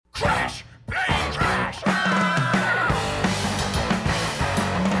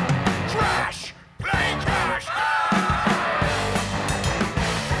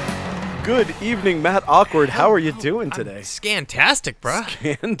Good evening, Matt Awkward. How are you doing today? Scantastic, bruh.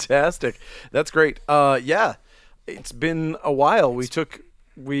 Fantastic. That's great. Yeah, it's been a while.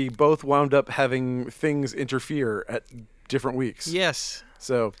 We both wound up having things interfere at different weeks. Yes.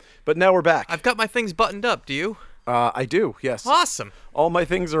 So, but now we're back. I've got my things buttoned up, do you? I do, yes. Awesome. All my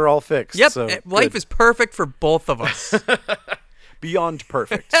things are all fixed. Yep, So life good. is perfect for both of us. Beyond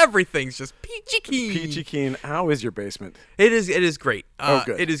perfect. Everything's just peachy keen. Peachy keen. How is your basement? It is great.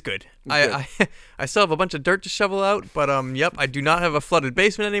 Good. It is good. Good. I still have a bunch of dirt to shovel out, but yep, I do not have a flooded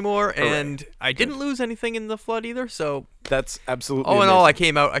basement anymore, and I didn't lose anything in the flood either, so That's absolutely all in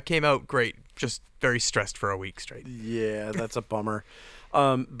amazing. all, I came out great. Just very stressed for a week straight. Yeah, that's a bummer.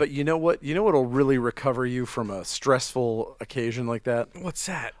 But you know what? You know what'll really recover you from a stressful occasion like that? What's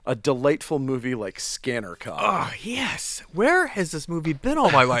that? A delightful movie like Scanner Cop. Oh, yes. Where has this movie been all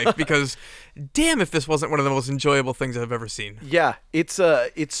my life? Because damn if this wasn't one of the most enjoyable things I've ever seen. Yeah, it's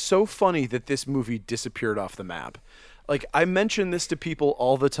so funny that this movie disappeared off the map. Like, I mention this to people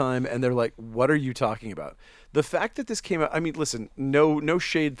all the time, and they're like, what are you talking about? The fact that this came out, I mean, listen, no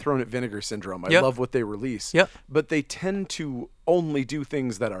shade thrown at Vinegar Syndrome. I Yep. love what they release. Yep. But they tend to only do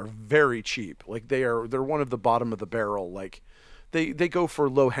things that are very cheap. Like, they're one of the bottom of the barrel. Like, they go for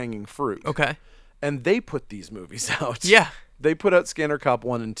low-hanging fruit. Okay. And they put these movies out. Yeah. They put out Scanner Cop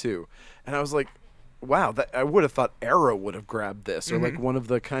 1 and 2. And I was like, wow, I would have thought Arrow would have grabbed this, or like one of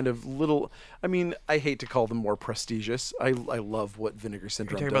the kind of little, I mean, I hate to call them more prestigious. I love what Vinegar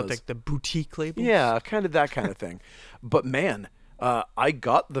Syndrome You're does. talking about like the boutique label? Yeah, kind of that kind of thing. But man, I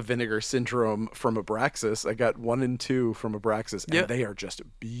got the Vinegar Syndrome from Abraxas. I got 1 and 2 from Abraxas, and Yep. they are just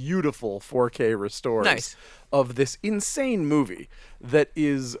beautiful 4K restores Nice. of this insane movie that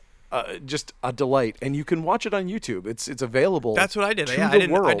is just a delight, and you can watch it on YouTube. It's available. That's what I did. To Yeah, the I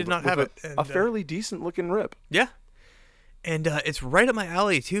did world not with have it. a And, fairly decent looking rip. Yeah. And it's right up my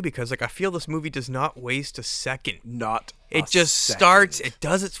alley too, because like I feel this movie does not waste a second. Not. It a just second. starts, it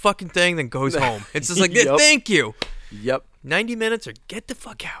does its fucking thing, then goes home. It's just like, Yup. thank you. Yep. 90 minutes or get the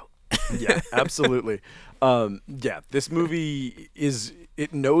fuck out. Yeah. Absolutely. Yeah. This movie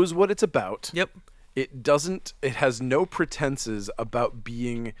it knows what it's about. Yep. It doesn't. It has no pretenses about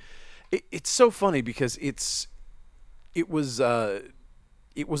being. It's so funny because it was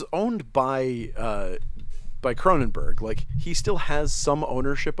owned by Cronenberg. Like, he still has some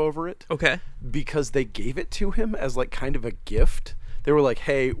ownership over it. Okay. Because they gave it to him as like kind of a gift. They were like,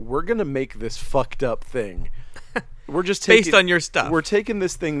 "Hey, we're gonna make this fucked up thing. We're just Based on your stuff. We're taking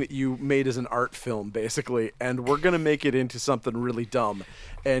this thing that you made as an art film, basically, and we're gonna make it into something really dumb."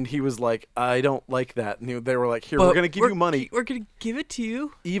 And he was like, "I don't like that." And they were like, "Here, we're gonna give you money, We're going to give it to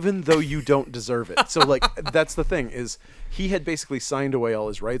you. even though you don't deserve it." So like, that's the thing, is he had basically signed away all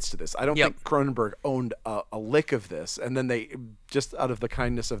his rights to this. I don't Yep. think Cronenberg owned a lick of this, and then they just out of the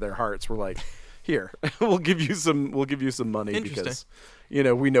kindness of their hearts were like, "Here, we'll give you some money Interesting. because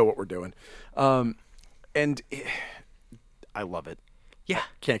we know what we're doing." And I love it. Yeah.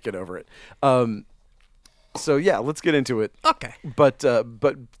 Can't get over it. So yeah, let's get into it. Okay. But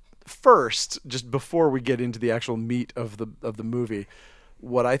first, just before we get into the actual meat of the movie,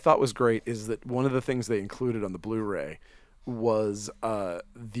 what I thought was great is that one of the things they included on the Blu-ray was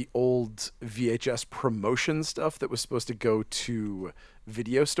the old VHS promotion stuff that was supposed to go to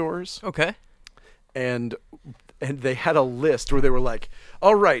video stores. Okay. And they had a list where they were like,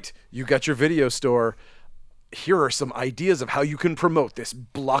 "All right, you got your video store. Here are some ideas of how you can promote this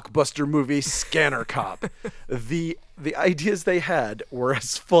blockbuster movie, Scanner Cop." The ideas they had were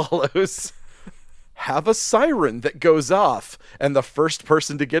as follows: have a siren that goes off, and the first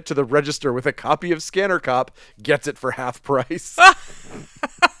person to get to the register with a copy of Scanner Cop gets it for half price.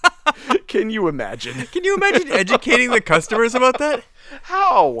 Can you imagine? Can you imagine educating the customers about that?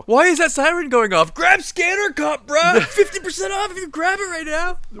 How? Why is that siren going off? Grab Scanner Cop, bruh! 50% off if you grab it right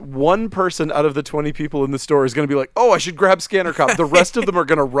now. One person out of the 20 people in the store is going to be like, "Oh, I should grab Scanner Cop." The rest of them are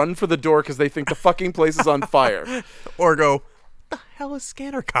going to run for the door because they think the fucking place is on fire. Or go, the hell is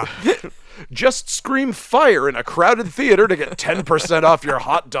Scanner Cop? Just scream fire in a crowded theater to get 10% off your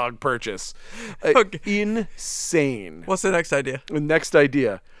hot dog purchase. Okay. Insane. What's the next idea? The next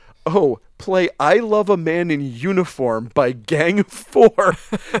idea. Oh, play "I Love a Man in Uniform" by Gang of Four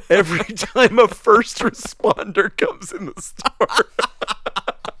every time a first responder comes in the store.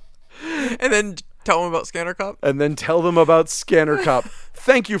 And then tell them about Scanner Cop? And then tell them about Scanner Cop.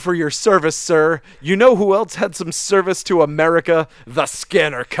 "Thank you for your service, sir. You know who else had some service to America? The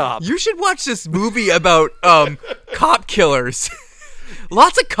Scanner Cop." You should watch this movie about cop killers.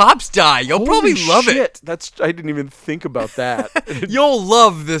 Lots of cops die. You'll probably love it. I didn't even think about that. You'll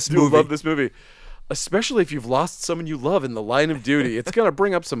love this You'll movie. love this movie. Especially if you've lost someone you love in the line of duty. It's going to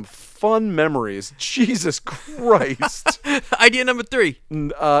bring up some fun memories. Jesus Christ. Idea number 3.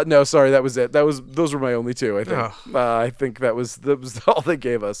 No, sorry, that was it. Those were my only 2, I think. I think that was all they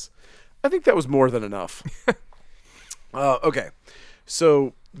gave us. I think that was more than enough. Okay.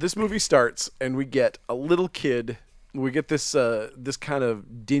 So this movie starts and we get a little kid. We get this kind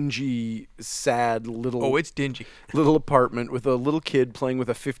of dingy, sad little Oh, it's dingy. little apartment with a little kid playing with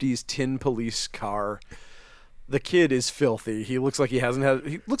a 50s tin police car. The kid is filthy. He looks like he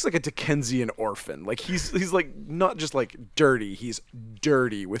looks like a Dickensian orphan. Like he's like not just like dirty, he's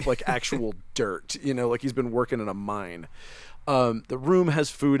dirty with like actual dirt, like he's been working in a mine. The room has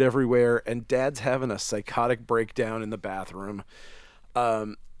food everywhere and Dad's having a psychotic breakdown in the bathroom.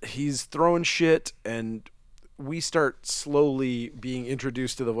 He's throwing shit and we start slowly being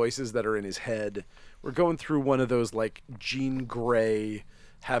introduced to the voices that are in his head. We're going through one of those like Jean Grey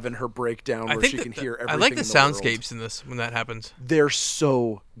having her breakdown where she can hear everything. I like the in the soundscapes world. in this when that happens. They're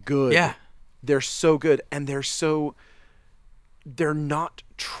so good. Yeah. They're so good and they're not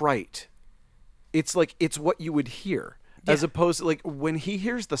trite. It's like it's what you would hear. Yeah. As opposed to like when he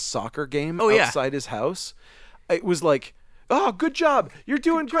hears the soccer game yeah. outside his house, it was like, "Oh, good job. You're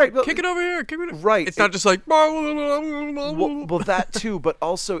doing great." Kick it over here. Kick it over. Right. It's not just like Well, that too, but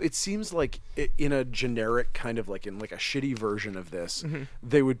also it seems like in a generic kind of like in like a shitty version of this,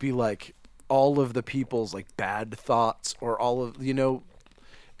 they would be like all of the people's like bad thoughts or all of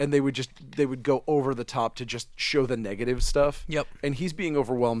and they would go over the top to just show the negative stuff. Yep. And he's being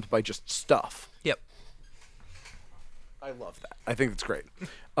overwhelmed by just stuff. Yep. I love that. I think that's great.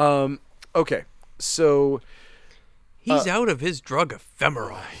 Okay, so he's out of his drug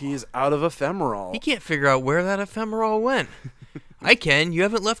ephemeral. he's out of ephemeral. He can't figure out where that ephemeral went. I can. You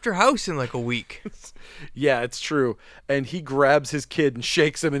haven't left your house in like a week. Yeah, it's true. And he grabs his kid and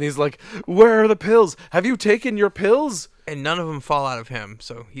shakes him, and he's like, "Where are the pills? Have you taken your pills?" And none of them fall out of him,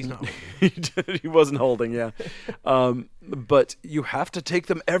 so he's not. He wasn't holding, yeah. But you have to take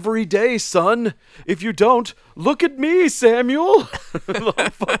them every day, son. If you don't, look at me, Samuel.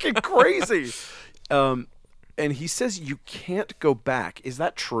 I'm fucking crazy. And he says you can't go back. Is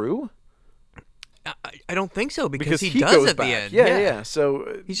that true? I don't think so because he goes does at back. the end. Yeah.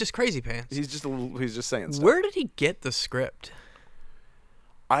 So He's just crazy pants. he's just saying stuff. Where did he get the script?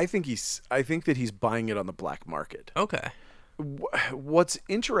 I think that he's buying it on the black market. Okay. What's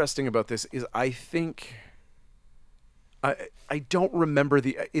interesting about this is I think I don't remember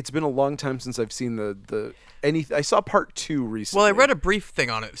it's been a long time since I've seen I saw part 2 recently. Well, I read a brief thing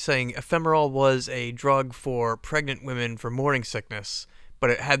on it saying ephemeral was a drug for pregnant women for morning sickness, but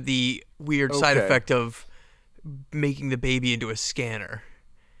it had the weird side Okay. effect of making the baby into a scanner.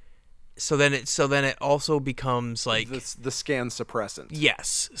 So then it also becomes like the scan suppressant.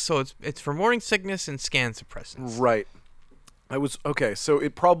 yes. So it's for morning sickness and scan suppressants. Right. Okay, so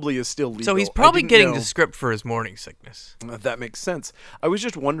it probably is still legal. So he's I probably didn't getting know. the script for his morning sickness. That makes sense. I was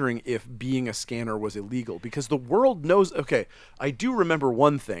just wondering if being a scanner was illegal because the world knows. Okay, I do remember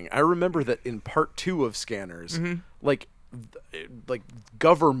one thing. I remember that in part 2 of Scanners, like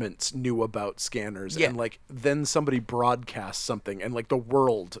governments knew about scanners, Yeah. and like then somebody broadcast something, and like the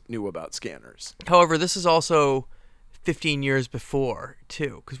world knew about scanners. However, this is also 15 years before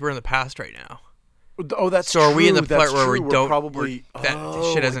too, because we're in the past right now. Oh, that's So are we in the true, part that's where true. we We're don't probably that shit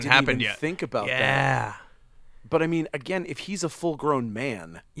I hasn't didn't happened even yet? Think about that. Yeah. But I mean, again, if he's a full-grown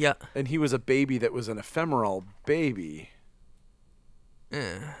man Yeah. and he was a baby that was an ephemeral baby,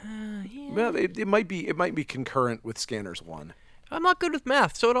 well, it might be concurrent with Scanners 1. I'm not good with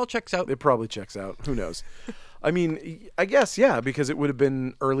math, so it all checks out. It probably checks out. Who knows? I mean, I guess because it would have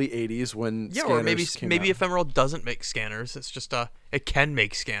been early '80s when Yeah, Scanners or maybe came out. ephemeral doesn't make scanners. It's just it can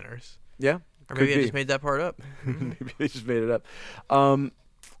make scanners. Yeah, Or could maybe I be. just made that part up. Maybe they just made it up.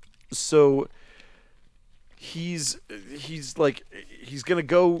 So he's gonna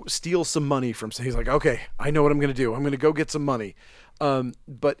go steal some money from. He's like, okay, I know what I'm gonna do. I'm gonna go get some money.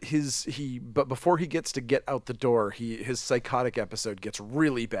 But before he gets to get out the door, his psychotic episode gets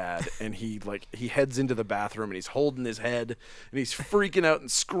really bad, and he heads into the bathroom and he's holding his head and he's freaking out and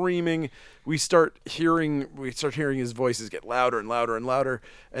screaming. We start hearing his voices get louder and louder and louder,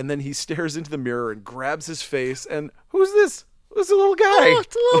 and then he stares into the mirror and grabs his face. And who's this? Who's the little guy? Oh,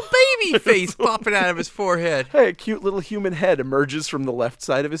 it's a little baby face popping out of his forehead. Hey, a cute little human head emerges from the left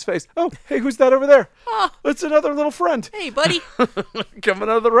side of his face. Oh, hey, who's that over there? Ah. It's another little friend. Hey, buddy. Coming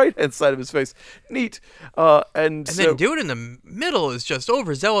out of the right-hand side of his face. Neat. And so, then dude in the middle is just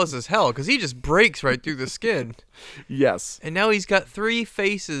overzealous as hell because he just breaks right through the skin. yes. And now he's got 3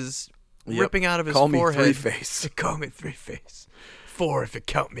 faces Yep. ripping out of his Call forehead. me Three-Face. Call me 3-Face. 4 if you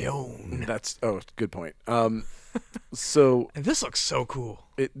count me own. That's good point. So And this looks so cool.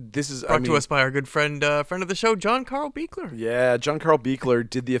 this is Brought to us by our good friend of the show, John Carl Beekler. Yeah, John Carl Beekler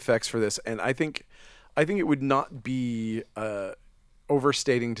did the effects for this, and I think it would not be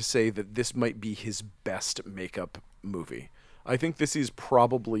overstating to say that this might be his best makeup movie. I think this is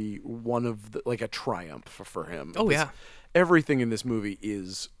probably one of the, like a triumph for him. Oh, yeah. Everything in this movie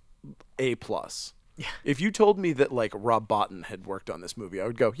is A+. Yeah. If you told me that like Rob Bottin had worked on this movie, I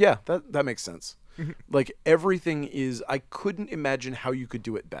would go, yeah, that makes sense. Like everything is, I couldn't imagine how you could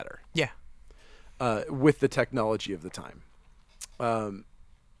do it better. Yeah. With the technology of the time.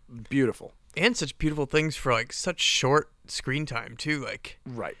 Beautiful. And such beautiful things for like such short screen time too.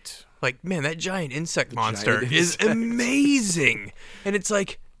 Right. Like man, that giant insect monster giant is insect. amazing. And it's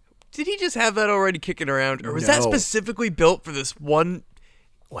like, did he just have that already kicking around, or was that No. specifically built for this one?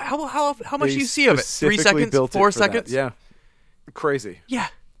 How much do you see of it? 3 specifically seconds? built it 4 for that. seconds? Yeah. Crazy. Yeah.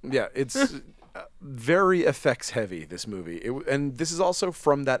 Yeah, it's very effects heavy, this movie. And this is also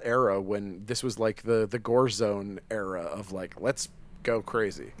from that era when this was like the gore zone era of like, let's go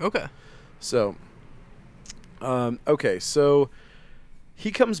crazy. Okay. So, okay, so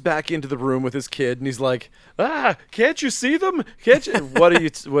he comes back into the room with his kid and he's like, can't you see them? Can't you?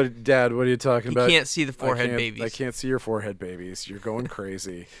 Dad, what are you talking about? He can't see the forehead babies. I can't see your forehead babies. You're going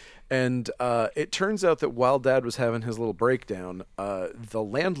crazy. And it turns out that while Dad was having his little breakdown, the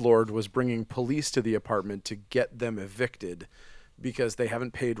landlord was bringing police to the apartment to get them evicted because they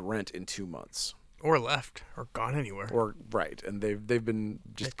haven't paid rent in 2 months. Or left, or gone anywhere. Or right, and they've been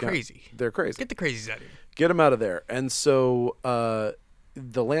just They're crazy. They're crazy. Get the crazies out of here. Get them out of there. And so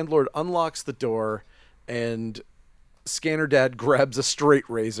the landlord unlocks the door, and Scanner Dad grabs a straight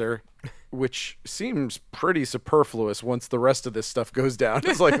razor, which seems pretty superfluous once the rest of this stuff goes down.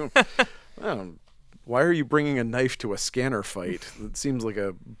 It's like, why are you bringing a knife to a scanner fight? It seems like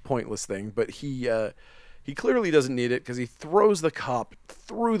a pointless thing. But he clearly doesn't need it because he throws the cop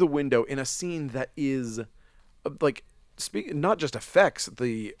through the window in a scene that is like, not just effects,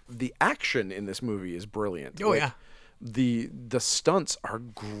 the action in this movie is brilliant. Oh, Like, yeah. The stunts are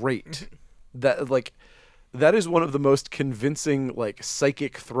great. That is one of the most convincing like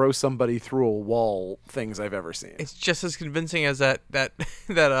psychic throw somebody through a wall things I've ever seen. It's just as convincing as that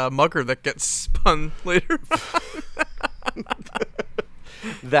mugger that gets spun later.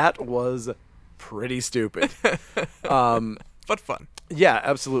 That was pretty stupid. But fun. Yeah,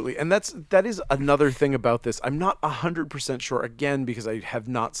 absolutely. And that is another thing about this. I'm not 100% sure, again, because I have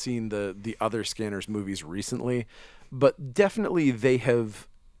not seen the other Scanners movies recently, but definitely they have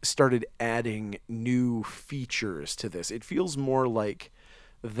started adding new features to this. It feels more like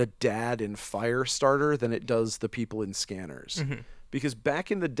the dad in Firestarter than it does the people in Scanners. Mm-hmm. Because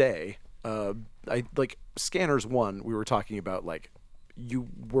back in the day, Scanners 1, we were talking about like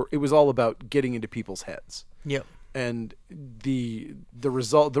it was all about getting into people's heads. Yep. And the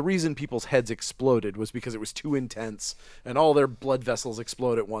reason people's heads exploded was because it was too intense and all their blood vessels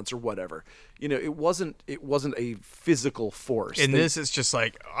explode at once or whatever. You know, it wasn't a physical force. And this is just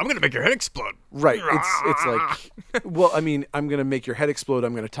like, I'm gonna make your head explode. Right. It's like, well, I mean, I'm going to make your head explode.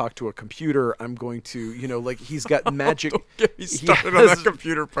 I'm going to talk to a computer. I'm going to, like he's got magic. He started on that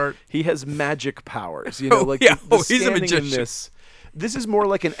computer part. He has magic powers, like yeah. the He's a scanning magician. in this is more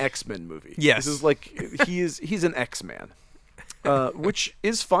like an X-Men movie. Yes. This is like he's an X-Man. Which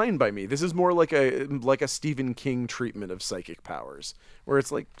is fine by me. This is more like a Stephen King treatment of psychic powers, where it's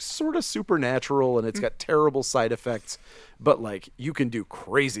like sort of supernatural and it's got terrible side effects, but like you can do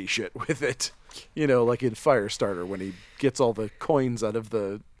crazy shit with it. Like in Firestarter when he gets all the coins out of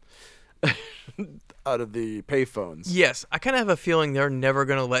the payphones. Yes, I kind of have a feeling they're never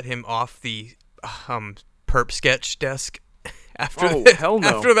gonna let him off the perp sketch desk after hell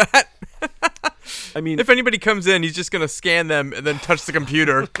no. After that. I mean, If anybody comes in, he's just gonna scan them and then touch the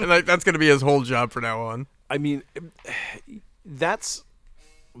computer, and that's gonna be his whole job from now on. I mean, that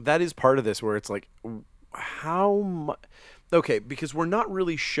is part of this where it's like, how much? Okay, because we're not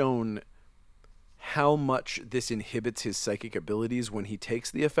really shown how much this inhibits his psychic abilities when he takes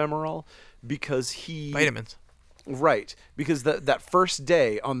the ephemeral, because Vitamins. Right, because that first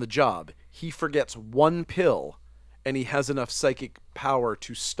day on the job, he forgets one pill, and he has enough psychic power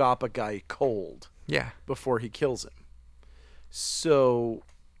to stop a guy cold. Yeah. Before he kills him. So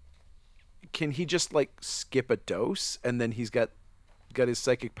can he just like skip a dose and then he's got his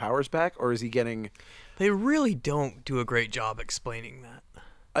psychic powers back, or is he getting? They really don't do a great job explaining that.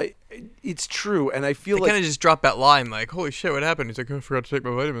 It's true, and I feel they like kind of just drop that line like, "Holy shit, what happened?" He's like, "I forgot to take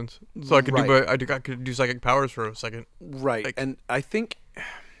my vitamins, so I could Right. I could do psychic powers for a second." right, like- and I think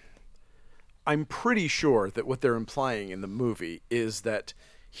I'm pretty sure that what they're implying in the movie is that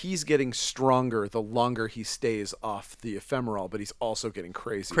he's getting stronger the longer he stays off the ephemeral, but he's also getting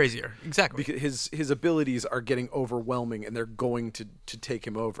crazy. Crazier, exactly. Because his abilities are getting overwhelming, and they're going to take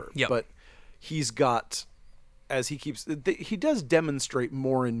him over. Yep. But he's got, as he keeps, he does demonstrate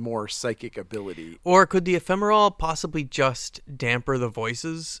more and more psychic ability. Or could the ephemeral possibly just damper the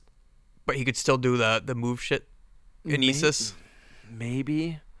voices, but he could still do the move shit? Kinesis?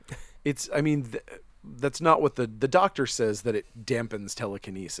 Maybe. That's not what the doctor says, that it dampens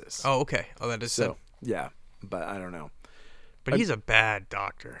telekinesis. Oh, okay. Oh, that is So, yeah, but I don't know. But he's a bad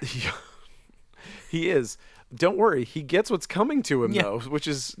doctor. He is. Don't worry, he gets what's coming to him, Yeah. though, which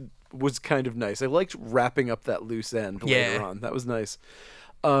was kind of nice. I liked wrapping up that loose end later on. That was nice.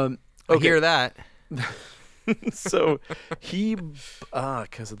 I Okay. hear that. So he,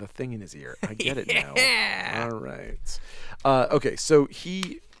 because of the thing in his ear. I get it now. All right. Okay, so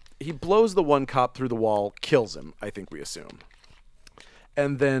he blows the one cop through the wall, kills him, I think we assume.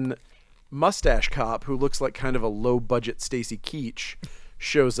 And then Mustache Cop, who looks like kind of a low-budget Stacy Keach,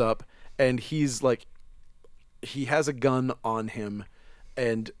 shows up, and he's like, he has a gun on him,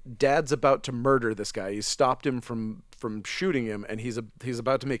 and Dad's about to murder this guy. He's stopped him from shooting him, and he's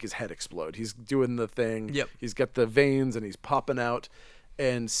about to make his head explode. He's doing the thing. Yep. He's got the veins, and he's popping out.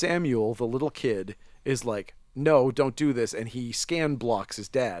 And Samuel, the little kid, is like, no, don't do this. And he scan blocks his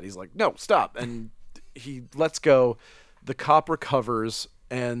dad. He's like, no, stop. And he lets go. The cop recovers,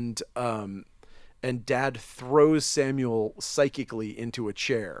 and Dad throws Samuel psychically into a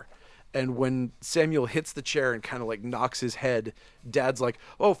chair. And when Samuel hits the chair and kind of like knocks his head, Dad's like,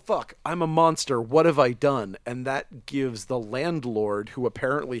 oh, fuck, I'm a monster. What have I done? And that gives the landlord, who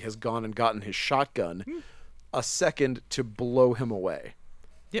apparently has gone and gotten his shotgun, a second to blow him away.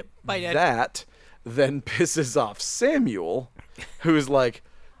 Yep. Bye, Dad. That then pisses off Samuel, who's like,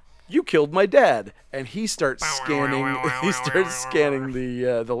 you killed my dad. And he starts scanning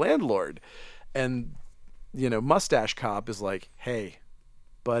the landlord. And, Mustache Cop is like, hey,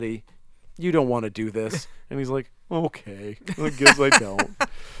 buddy, you don't want to do this. And he's like, okay, I guess I don't.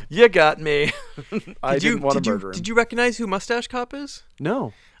 You got me. I didn't want to murder him. Did you recognize who Mustache Cop is?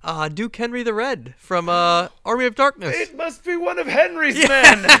 No. Duke Henry the Red from Army of Darkness. It must be one of Henry's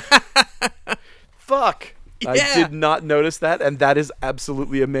men. Fuck. Yeah. I did not notice that, and that is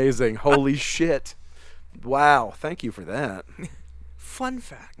absolutely amazing. Holy shit. Wow. Thank you for that. Fun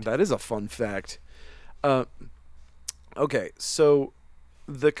fact. That is a fun fact. Okay, so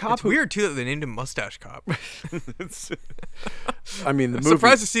the cop. It's weird too that they named him Mustache Cop. I mean, the I'm movie.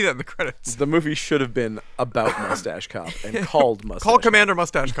 surprised to see that in the credits. The movie should have been about Mustache Cop and called Mustache Call Cop. Commander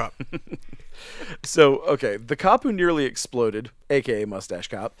Mustache Cop. So, okay, the cop who nearly exploded, aka Mustache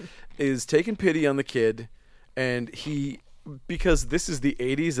Cop, is taking pity on the kid, and because this is the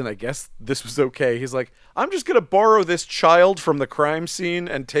 80s and I guess this was okay, he's like, I'm just going to borrow this child from the crime scene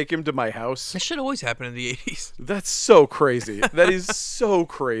and take him to my house. That should always happen in the 80s. That's so crazy. That is so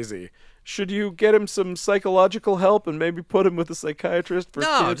crazy. Should you get him some psychological help and maybe put him with a psychiatrist for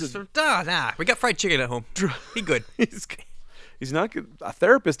No, kids? nah. We got fried chicken at home. Be good. He's not good. A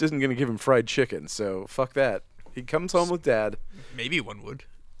therapist isn't going to give him fried chicken, so fuck that. He comes home with Dad. Maybe one would.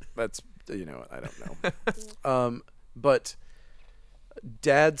 That's, I don't know. But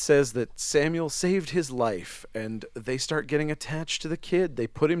Dad says that Samuel saved his life, and they start getting attached to the kid. They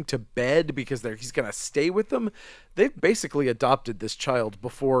put him to bed because he's going to stay with them. They've basically adopted this child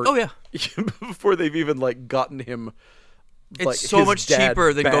before. Oh, yeah. Before they've even gotten him. It's so his much dad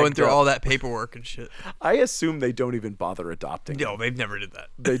cheaper than going bagged through up. all that paperwork and shit. I assume they don't even bother adopting him. No, they've never did that.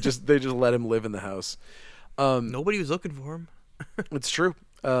 They just let him live in the house. Nobody was looking for him. It's true.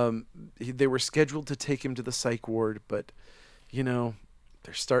 They were scheduled to take him to the psych ward, but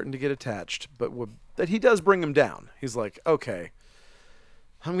they're starting to get attached. But that he does bring him down. He's like, okay,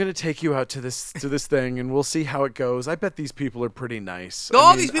 I'm gonna take you out to this thing, and we'll see how it goes. I bet these people are pretty nice.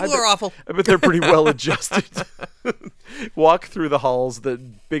 These people are awful. I bet they're pretty well adjusted. Walk through the halls, the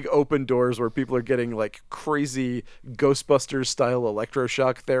big open doors where people are getting crazy Ghostbusters style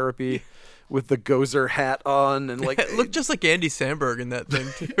electroshock therapy with the Gozer hat on, and It looked just like Andy Samberg in that thing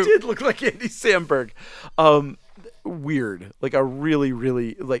too. It did look like Andy Samberg. Weird, a really,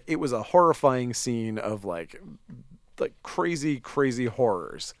 really it was a horrifying scene of crazy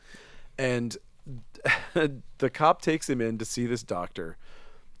horrors, and the cop takes him in to see this doctor,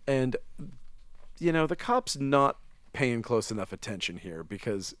 and the cop's not paying close enough attention here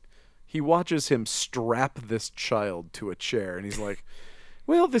because he watches him strap this child to a chair, and he's like,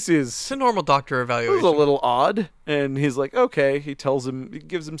 well, this is It's a normal doctor a evaluation. little odd. And he's like, okay. He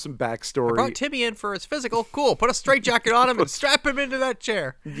gives him some backstory. Brought Timmy in for his physical. Cool. Put a straitjacket on him and strap him into that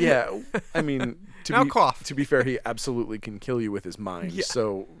chair. Yeah, I mean, Now cough. to be fair, he absolutely can kill you with his mind. Yeah.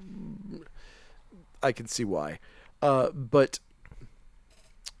 So I can see why. But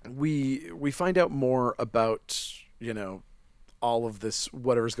we find out more about, all of this,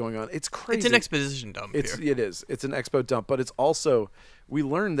 whatever's going on. It's crazy. It's an exposition dump here. It is. It's an expo dump, but it's also, we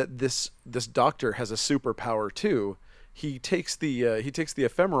learn that this doctor has a superpower too. He takes the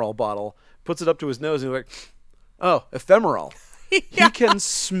ephemeral bottle, puts it up to his nose, and he's like, "Oh, ephemeral." Yeah. He can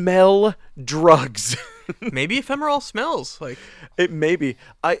smell drugs. Maybe ephemeral smells. Like It may be.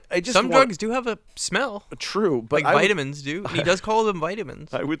 I just some want, drugs do have a smell. True, but Like vitamins do. And he does call them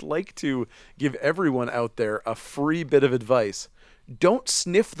vitamins. I would like to give everyone out there a free bit of advice. Don't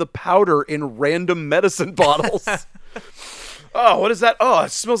sniff the powder in random medicine bottles. Oh, what is that? Oh,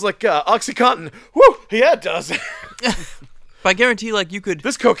 it smells like OxyContin. Woo! Yeah, it does. But I guarantee, like, you could.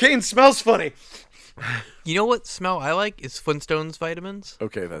 This cocaine smells funny. You know what smell I like is Flintstones vitamins.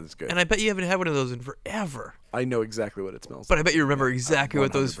 Okay, that is good. And I bet you haven't had one of those in forever. I know exactly what it smells But like. I bet you remember exactly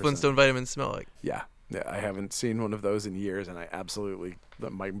what those 100%. Flintstone vitamins smell like. Yeah, I haven't seen one of those in years, and I absolutely,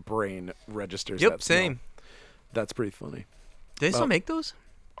 my brain registers Yep, that smell. same. That's pretty funny. Do they still make those?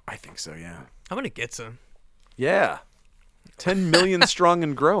 I think so, yeah. I'm going to get some. Yeah. 10 million strong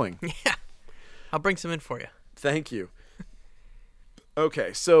and growing. Yeah. I'll bring some in for you. Thank you.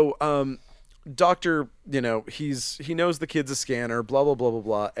 Okay, so Doctor, he knows the kid's a scanner, blah blah blah blah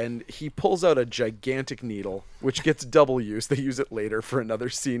blah, and he pulls out a gigantic needle, which gets double use. They use it later for another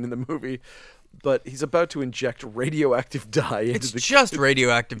scene in the movie, but he's about to inject radioactive dye into It's the just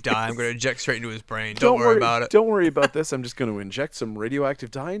radioactive dye. I'm going to inject straight into his brain. Don't worry about it. Don't worry about this. I'm just going to inject some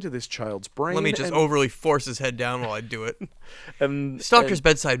radioactive dye into this child's brain. Let me just overly force his head down while I do it. and Stalker's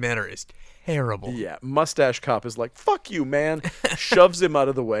bedside manner is terrible. Yeah, Mustache Cop is like, "Fuck you, man!" Shoves him out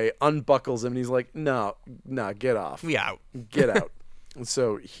of the way, unbuckles him, and he's like, "No, get off, We out. get out." And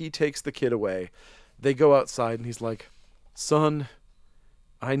so he takes the kid away. They go outside, and he's like, "Son,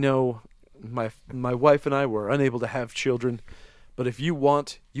 I know my wife and I were unable to have children, but if you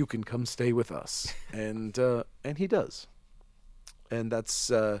want, you can come stay with us." And he does. And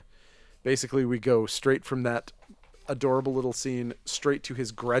that's basically, we go straight from that adorable little scene straight to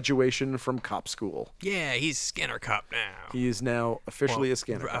his graduation from cop school. Yeah, he's Scanner Cop now. He is now officially Well, a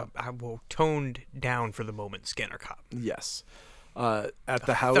scanner cop. I will toned down for the moment Scanner Cop. Yes. At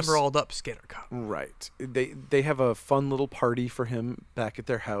the house. Ephemeraled up Scanner Cop. Right. They have a fun little party for him back at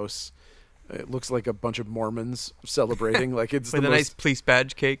their house. It looks like a bunch of Mormons celebrating. Like it's With the a nice police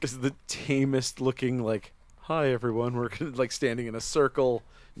badge cake. It's the tamest looking, like, "Hi everyone, we're like standing in a circle.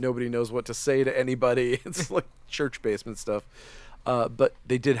 Nobody knows what to say to anybody." It's like church basement stuff. But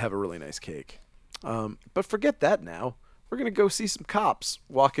they did have a really nice cake. But forget that now. We're gonna go see some cops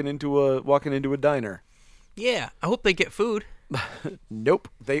walking into a diner. Yeah, I hope they get food. Nope.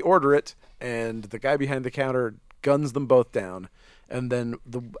 They order it, and the guy behind the counter guns them both down. And then,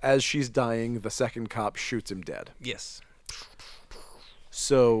 as she's dying, the second cop shoots him dead. Yes.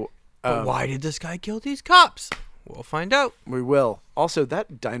 So, But why did this guy kill these cops? We'll find out. we will. Also,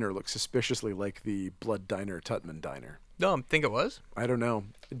 that diner looks suspiciously like the Blood Diner Tutman Diner. No, I think it was. I don't know.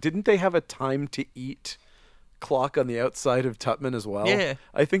 Didn't they have a time to eat clock on the outside of Tutman as well? Yeah.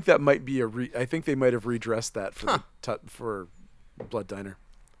 I think that might be I think they might have redressed that for for Blood Diner.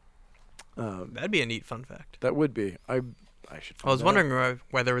 That'd be a neat fun fact. That would be. I should. I was find that out. wondering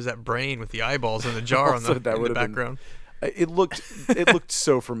why there was that brain with the eyeballs in the jar Also, in that the would have been- background. It looked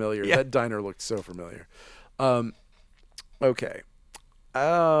so familiar. Yeah. That diner looked so familiar. Okay.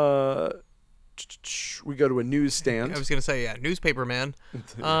 We go to a newsstand. I was gonna say, yeah, newspaper man.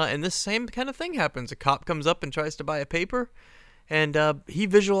 And this same kind of thing happens. A cop comes up and tries to buy a paper, and he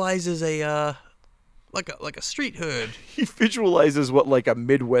visualizes a like a street hood. He visualizes what like a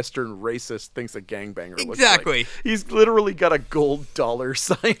Midwestern racist thinks a gangbanger looks like. Exactly. He's literally got a gold dollar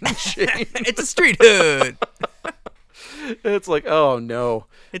sign chain. It's a street hood. It's like, oh no.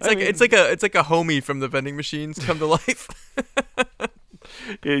 It's I like mean, it's like a homie from the vending machines come to life.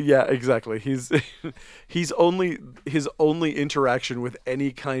 yeah, exactly. His only interaction with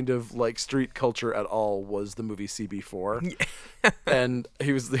any kind of like street culture at all was the movie CB4, and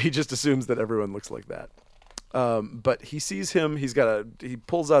he just assumes that everyone looks like that. But he sees him. He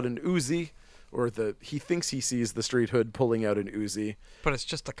pulls out an Uzi, or he thinks he sees the street hood pulling out an Uzi. But it's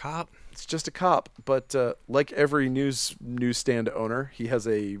just a cop. It's just a cop, but like every newsstand owner, he has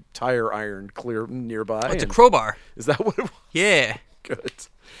a tire iron clear nearby. Oh, it's a and- crowbar. Is that what it was? Yeah. Good.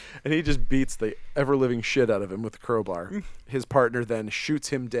 And he just beats the ever-living shit out of him with a crowbar. His partner then shoots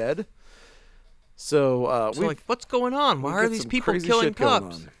him dead. So, So like, what's going on? Why are these people killing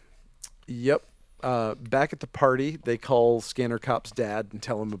cops? Yep. Back at the party, they call Scanner Cop's dad and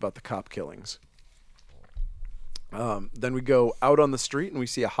tell him about the cop killings. Then we go out on the street and we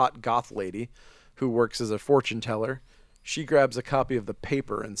see a hot goth lady who works as a fortune teller. She grabs a copy of the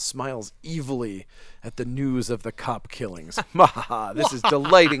paper and smiles evilly at the news of the cop killings. This is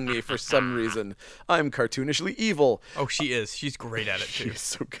delighting me for some reason. I'm cartoonishly evil. Oh, she is. She's great at it, too. She's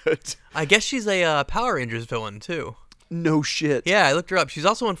so good. I guess she's a Power Rangers villain, too. No shit. Yeah, I looked her up. She's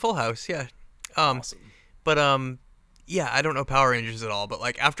also in Full House, yeah. Awesome. But, yeah, I don't know Power Rangers at all, but,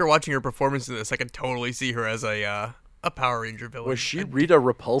 like, after watching her performance in this, I could totally see her as a Power Ranger villain. Was she Rita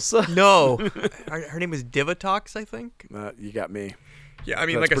Repulsa? No. her name is Divatox, I think. You got me. Yeah, I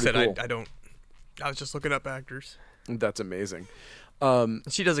mean, That's like I said, pretty cool. I don't... I was just looking up actors. That's amazing.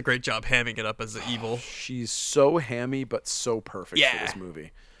 She does a great job hamming it up as the evil. She's so hammy, but so perfect for this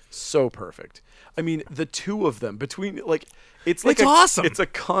movie. So perfect. I mean, the two of them between it's awesome. It's a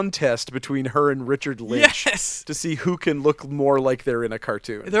contest between her and Richard Lynch to see who can look more like they're in a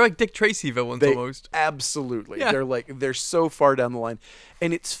cartoon. They're like Dick Tracy villains almost. Absolutely. Yeah. They're so far down the line.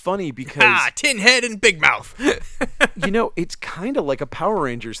 And it's funny because Tin Head and Big Mouth. it's kind of like a Power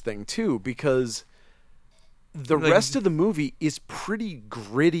Rangers thing too, because the rest of the movie is pretty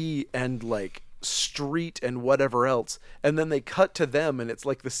gritty and like street and whatever else, and then they cut to them and it's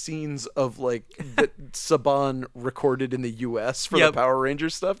like the scenes of like that Saban recorded in the US for the Power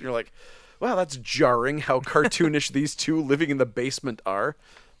Rangers stuff, and you're like, wow, that's jarring how cartoonish these two living in the basement are,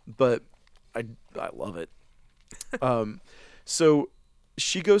 but I love it. So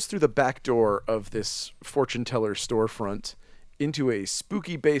she goes through the back door of this fortune teller storefront into a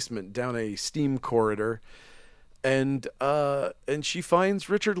spooky basement down a steam corridor. And she finds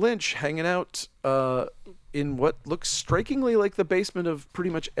Richard Lynch hanging out in what looks strikingly like the basement of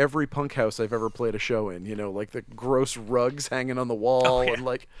pretty much every punk house I've ever played a show in. Like the gross rugs hanging on the wall, and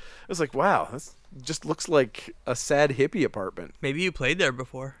like I was like, wow, this just looks like a sad hippie apartment. Maybe you played there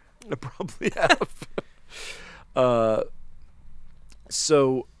before. I probably have.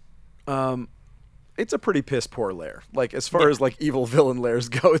 It's a pretty piss poor lair. Like as far as like evil villain lairs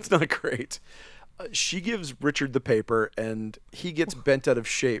go, it's not great. She gives Richard the paper, and he gets bent out of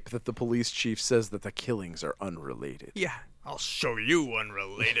shape that the police chief says that the killings are unrelated. Yeah, I'll show you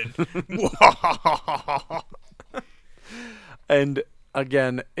unrelated. And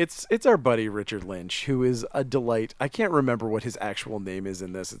again, it's our buddy Richard Lynch, who is a delight. I can't remember what his actual name is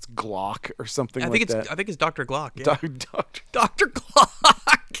in this. It's Glock or something like that. I think it's Dr. Glock. Yeah. Dr.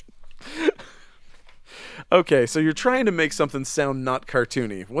 Glock. Okay, so you're trying to make something sound not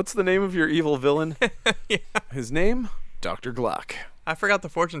cartoony. What's the name of your evil villain? Yeah. His name? Dr. Glock. I forgot the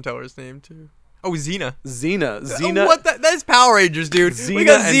fortune teller's name, too. Oh, Xena. Xena. What? That's Power Rangers, dude. Xena we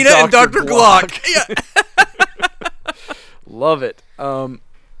got Xena and Dr. Glock. Yeah. Love it.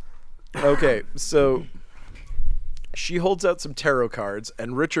 Okay, so she holds out some tarot cards,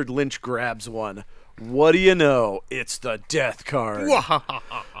 and Richard Lynch grabs one. What do you know? It's the death card.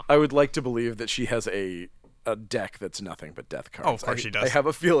 I would like to believe that she has a deck that's nothing but death cards. Oh, of course she does. I have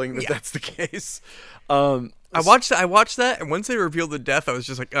a feeling that that's the case. I watched that, and once they revealed the death, I was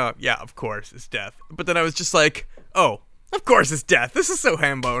just like, oh, yeah, of course, it's death. But then I was just like, oh, of course it's death. This is so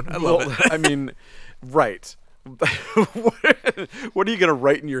ham-bone. I love it. I mean, right. What are you gonna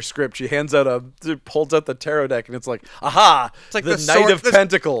write in your script? She holds out the tarot deck, and it's like, aha! It's like the Knight of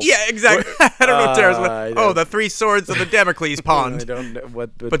Pentacles. Yeah, exactly. I don't know what tarot's what. Oh, the three swords of the Damocles pond. I don't know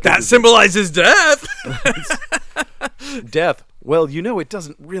what but that symbolizes death. Death. Well, it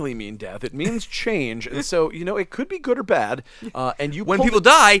doesn't really mean death. It means change, and so it could be good or bad. And when people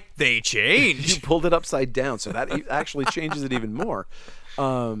die, they change. You pulled it upside down, so that actually changes it even more.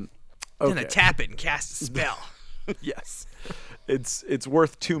 Okay. Then I tap it and cast a spell. Yes, it's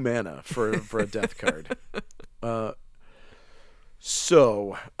worth 2 mana for a death card.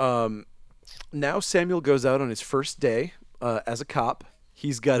 So now Samuel goes out on his first day as a cop.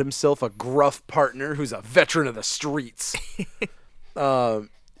 He's got himself a gruff partner who's a veteran of the streets.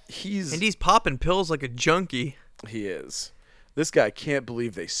 He's popping pills like a junkie. He is. This guy can't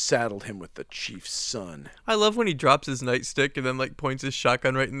believe they saddled him with the chief's son. I love when he drops his nightstick and then points his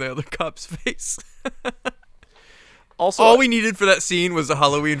shotgun right in the other cop's face. Also, all we needed for that scene was the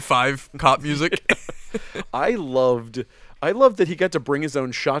Halloween 5 cop music. I loved that he got to bring his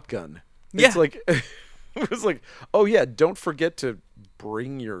own shotgun. Yeah. It's like it was like, oh yeah, don't forget to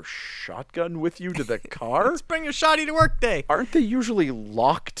bring your shotgun with you to the car? Let's bring a shotty to work day. Aren't they usually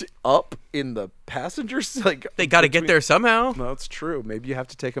locked up in the passengers? Like They got to get there somehow. No, that's true. Maybe you have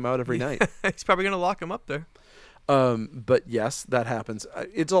to take them out every night. He's probably going to lock him up there. But yes, that happens.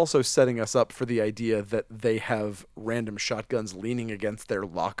 It's also setting us up for the idea that they have random shotguns leaning against their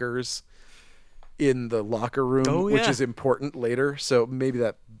lockers in the locker room, which is important later. So maybe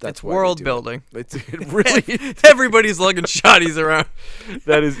that's It's why world they do building. It really Everybody's lugging shotties around.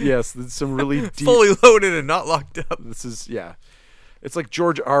 that is yes. That's some really deep. Fully loaded and not locked up. This is It's like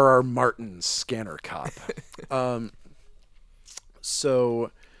George R.R. Martin's Scanner Cop.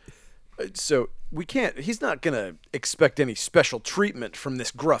 So we can't. He's not gonna expect any special treatment from this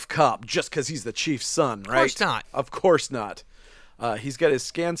gruff cop just because he's the chief's son, right? course not. Of course not. He's got his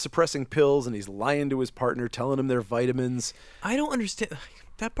scan-suppressing pills, and he's lying to his partner, telling him they're vitamins. I don't understand.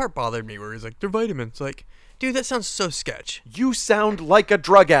 That part bothered me where he's like, they're vitamins. Like, dude, that sounds so sketch. You sound like a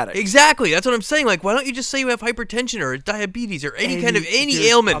drug addict. Exactly. That's what I'm saying. Like, why don't you just say you have hypertension or diabetes or any kind of There's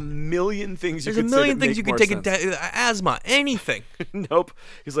ailment? A million things you There's a could say million that things you make could more take. sense. Asthma, anything. Nope.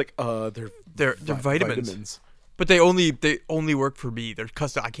 He's like, they're vitamins. But they only work for me. They're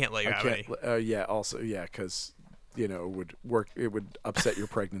custom. I can't let you have any. Because it would work. It would upset your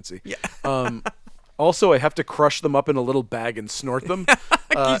pregnancy. Yeah. Also, I have to crush them up in a little bag and snort them.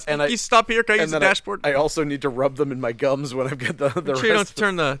 Can you stop here? Can I use the dashboard? I also need to rub them in my gums when I've got the sure you don't have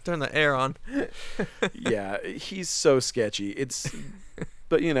to turn the air on. Yeah, he's so sketchy.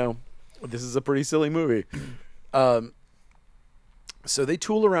 But this is a pretty silly movie. So they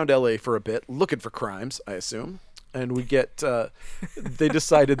tool around LA for a bit, looking for crimes, I assume. And we get, they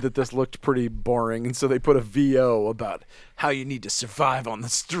decided that this looked pretty boring, and so they put a VO about how you need to survive on the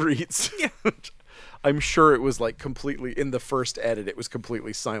streets. Yeah. I'm sure it was like completely, in the first edit, it was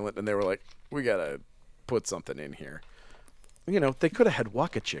completely silent, and they were like, we gotta put something in here. They could have had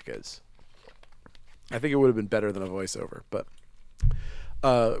Waka Chickas. I think it would have been better than a voiceover, but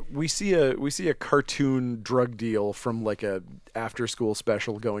we see a cartoon drug deal from like a after school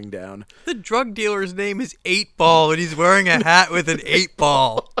special going down. The drug dealer's name is 8-Ball, and he's wearing a hat with an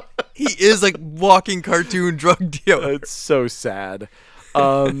 8-ball. He is like walking cartoon drug dealer. It's so sad.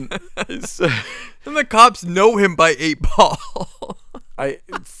 And the cops know him by 8-Ball.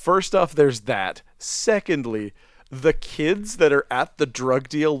 First off, there's that. Secondly, the kids that are at the drug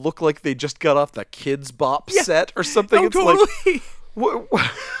deal look like they just got off the Kids Bop set or something. No, It's totally. like,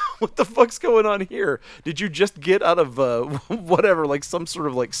 what the fuck's going on here? Did you just get out of whatever, like some sort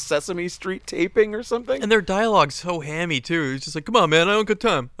of like Sesame Street taping or something? And their dialogue's so hammy too. It's just like, come on, man, I don't got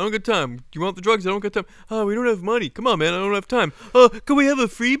time. You want the drugs? I don't got time. Oh, we don't have money. Come on, man, I don't have time. Can we have a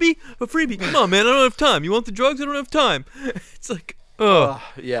freebie? A freebie? Come on, man, I don't have time. You want the drugs? I don't have time. It's like,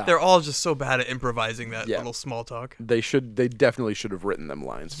 yeah. They're all just so bad at improvising that little small talk. They definitely should have written them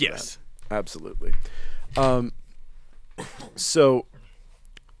lines for Yes. that. Absolutely. So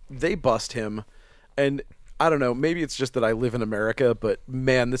they bust him, and I don't know, maybe it's just that I live in America, but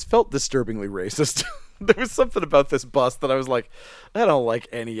man, this felt disturbingly racist. There was something about this bust that I was like, I don't like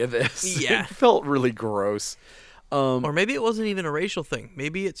any of this. Yeah. It felt really gross. Or maybe it wasn't even a racial thing.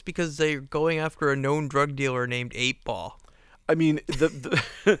 Maybe it's because they're going after a known drug dealer named 8-Ball. I mean,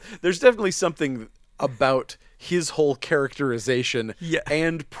 there's definitely something about his whole characterization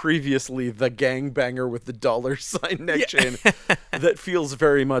and previously the gangbanger with the $sign neck chain that feels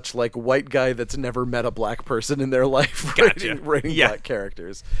very much like white guy that's never met a black person in their life writing black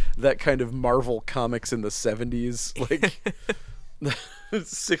characters. That kind of Marvel comics in the 70s, like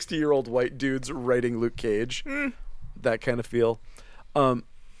 60-year-old white dudes writing Luke Cage. That kind of feel.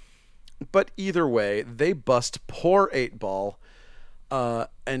 But either way, they bust poor 8-Ball,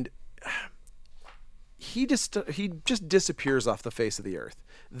 and he just disappears off the face of the earth.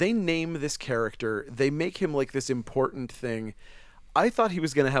 They name this character. They make him like this important thing. I thought he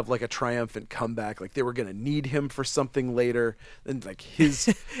was going to have like a triumphant comeback. Like they were going to need him for something later. And like his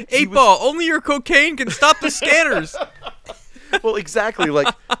 8-Ball, only your cocaine can stop the scanners. Well, exactly.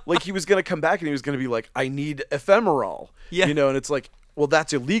 Like he was going to come back and he was going to be like, I need ephemeral. Yeah. And it's like, well,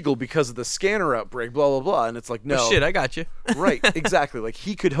 that's illegal because of the scanner outbreak, blah, blah, blah. And it's like, no. Shit, I got you. Right, exactly. Like,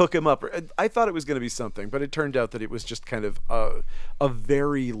 he could hook him up. I thought it was going to be something, but it turned out that it was just kind of a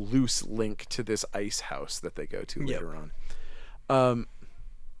very loose link to this ice house that they go to later on.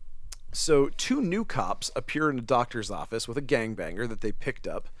 So 2 new cops appear in a doctor's office with a gangbanger that they picked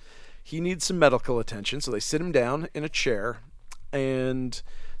up. He needs some medical attention, so they sit him down in a chair, and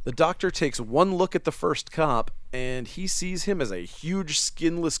the doctor takes one look at the first cop, and he sees him as a huge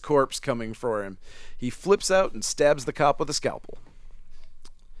skinless corpse coming for him. He flips out and stabs the cop with a scalpel.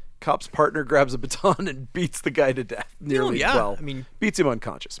 cop's partner grabs a baton and beats the guy to death. Nearly, yeah. well, I mean, beats him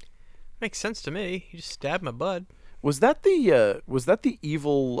unconscious. makes sense to me. You just stabbed my bud. Was that the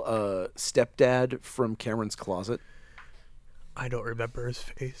evil stepdad from Cameron's Closet? I don't remember his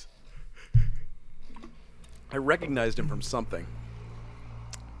face. I recognized him from something.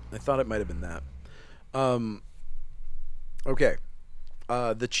 I thought it might have been that. Okay.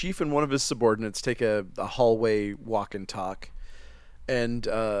 The chief and one of his subordinates take a hallway walk and talk, and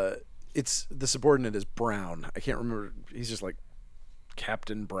it's the subordinate is Brown. I can't remember. He's just like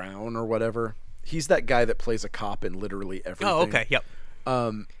Captain Brown or whatever. He's that guy that plays a cop in literally everything. Oh, okay. Yep.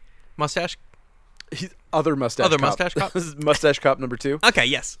 Mustache? Other mustache cop. mustache cop? Mustache cop number 2. Okay,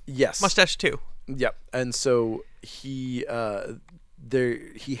 yes. Yes. Mustache 2. Yep. And so he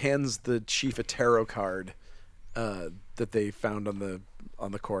hands the chief a tarot card that they found on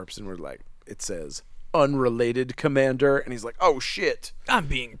the corpse, and we're like, it says unrelated commander, and he's like, oh shit, I'm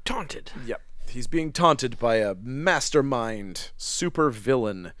being taunted. yep, he's being taunted by a mastermind super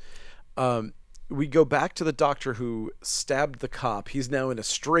villain. We go back to the doctor who stabbed the cop. He's now in a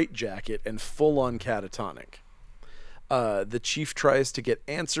straitjacket and full on catatonic. The chief tries to get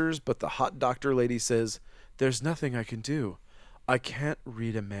answers, but the hot doctor lady says, there's nothing I can do. I can't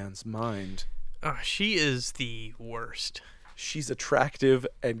read a man's mind. She is the worst. She's attractive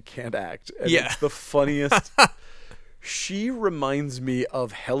and can't act. And Yeah. It's the funniest. She reminds me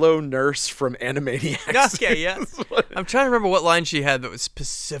of Hello Nurse from Animaniacs. Okay, yeah. I'm trying to remember what line she had that was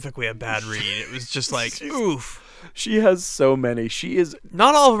specifically a bad read. It was just like, oof. She has so many. She is...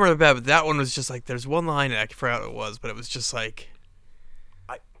 Not all of them are bad, but that one was just like, there's one line, and I forgot what it was, but it was just like...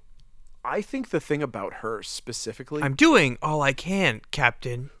 I think the thing about her specifically... I'm doing all I can,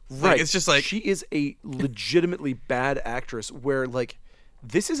 Captain. Right. Like, it's just like... She is a legitimately bad actress where, like,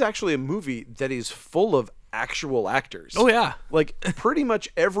 this is actually a movie that is full of actual actors. Oh, yeah. Like, pretty much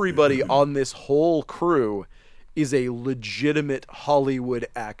everybody on this whole crew is a legitimate Hollywood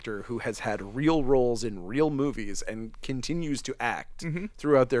actor who has had real roles in real movies and continues to act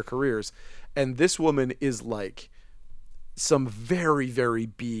throughout their careers. And this woman is, like, some very, very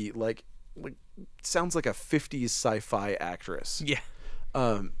B, like sounds like a 50s sci-fi actress. Yeah.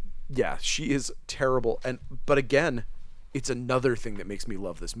 Yeah, she is terrible. But again, it's another thing that makes me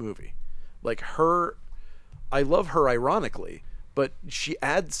love this movie. Like I love her ironically, but she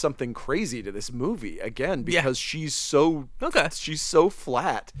adds something crazy to this movie again because she's so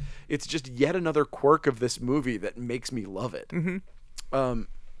flat. It's just yet another quirk of this movie that makes me love it.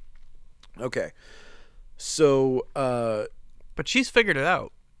 Okay. So, But she's figured it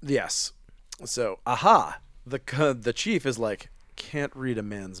out. yes. So, the chief is like, can't read a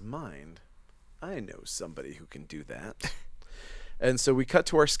man's mind. I know somebody who can do that. And so we cut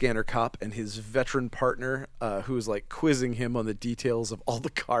to our scanner cop and his veteran partner, who's like quizzing him on the details of all the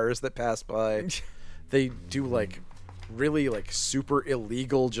cars that pass by. They do like really like super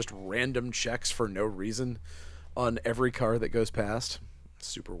illegal, just random checks for no reason on every car that goes past.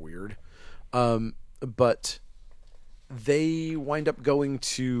 Super weird. But they wind up going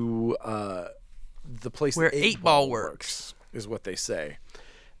to the place Where that 8-Ball works, is what they say.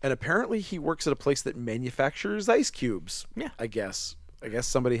 And apparently he works at a place that manufactures ice cubes. Yeah. I guess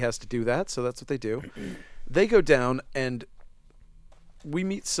somebody has to do that, so that's what they do. They go down and we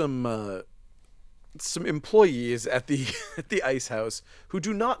meet some employees at the ice house who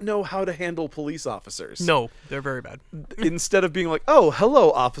do not know how to handle police officers. No, they're very bad. Instead of being like, "Oh, hello,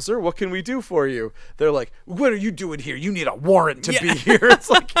 officer. What can we do for you?" They're like, "What are you doing here? You need a warrant to be here." It's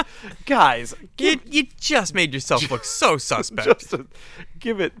like, guys, You just made yourself look so suspect.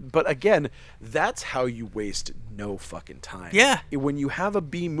 give it. But again, that's how you waste no fucking time. Yeah. When you have a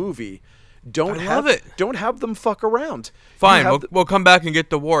B movie, don't love it. Don't have them fuck around. Fine, we'll come back and get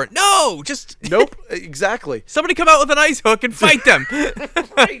the warrant. No, just... Nope, exactly. Somebody come out with an ice hook and fight them.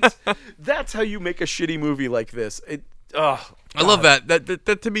 Right. That's how you make a shitty movie like this. I love that.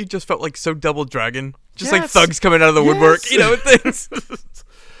 That to me just felt like so Double Dragon. Just like Yes. thugs coming out of the woodwork, Yes. you know, things.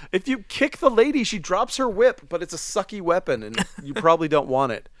 If you kick the lady, she drops her whip, but it's a sucky weapon, and you probably don't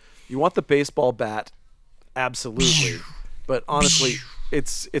want it. You want the baseball bat, absolutely. But honestly,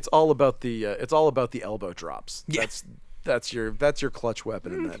 it's all about the elbow drops. Yeah. That's your clutch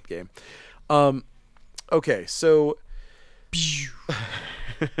weapon in that game. Okay, so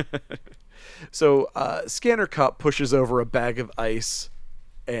Scanner Cop pushes over a bag of ice,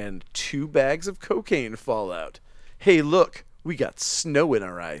 and 2 bags of cocaine fall out. Hey, look, we got snow in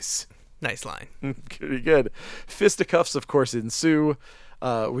our ice. Nice line. Pretty good. Fisticuffs, of course, ensue.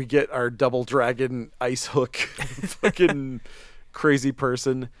 We get our Double Dragon ice hook fucking crazy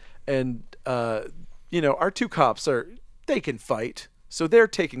person. And, our 2 cops they can fight. So they're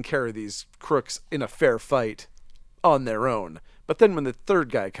taking care of these crooks in a fair fight on their own. But then when the third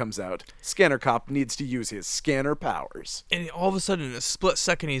guy comes out, Scanner Cop needs to use his scanner powers. And all of a sudden, in a split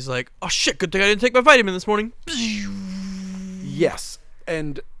second, he's like, "Oh shit! Good thing I didn't take my vitamin this morning." Yes.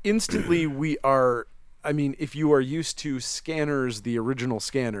 And instantly we are... I mean, if you are used to scanners, the original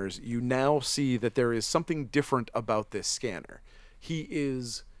scanners, you now see that there is something different about this scanner. He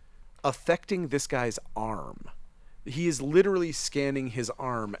is affecting this guy's arm. He is literally scanning his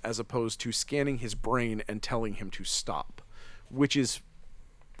arm as opposed to scanning his brain and telling him to stop, which is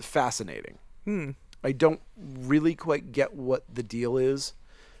fascinating. I don't really quite get what the deal is,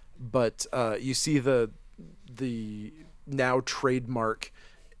 but you see the now trademark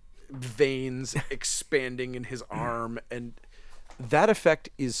veins expanding in his arm, and that effect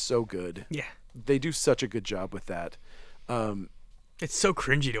is so good. Yeah. They do such a good job with that. It's so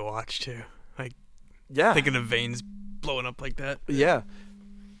cringy to watch too. Like, Yeah. thinking of veins blowing up like that. Yeah.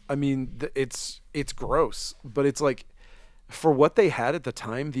 I mean, it's gross, but it's like, for what they had at the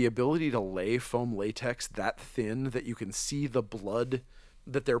time, the ability to lay foam latex that thin that you can see the blood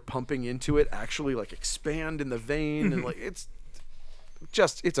that they're pumping into it actually like expand in the vein, and like it's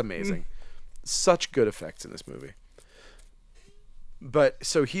amazing. Such good effects in this movie. But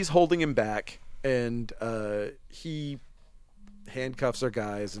so he's holding him back, and he handcuffs our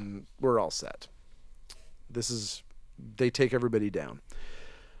guys, and we're all set. They take everybody down.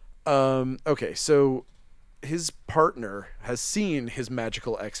 Okay, so his partner has seen his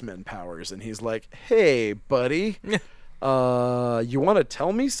magical X-Men powers, and he's like, "Hey, buddy, you want to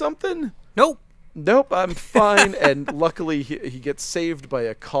tell me something?" Nope, I'm fine. And luckily, he gets saved by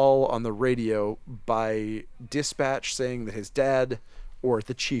a call on the radio by dispatch saying that his dad, or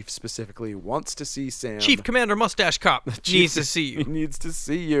the chief specifically, wants to see Sam. Chief Commander Mustache Cop needs to see He you. needs to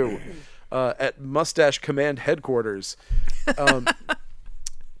see you at Mustache Command headquarters.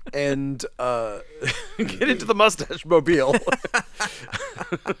 And get into the mustache mobile.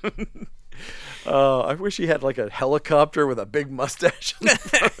 I wish he had like a helicopter with a big mustache on the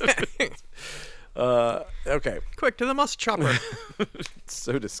front of it. Okay. Quick to the must chopper. It's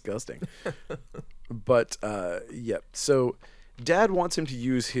so disgusting. But yep. So Dad wants him to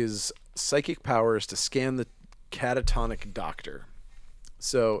use his psychic powers to scan the catatonic doctor.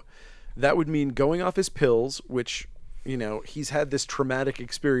 So that would mean going off his pills, which, you know, he's had this traumatic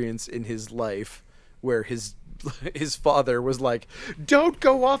experience in his life where his father was like, "Don't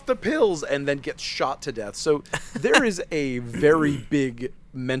go off the pills," and then gets shot to death. So there is a very big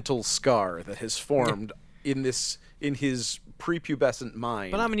mental scar that has formed in his prepubescent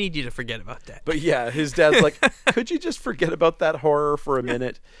mind. But I'm gonna need you to forget about that. But yeah, his dad's like, "Could you just forget about that horror for a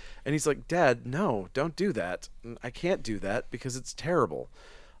minute?" And he's like, "Dad, no, don't do that. I can't do that because it's terrible."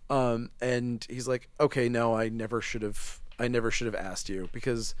 And he's like, "Okay, no, I never should have asked you,"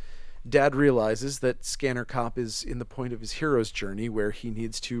 because Dad realizes that Scanner Cop is in the point of his hero's journey where he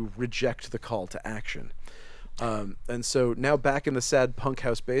needs to reject the call to action. And so now back in the sad punk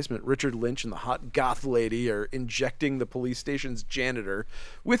house basement, Richard Lynch and the hot goth lady are injecting the police station's janitor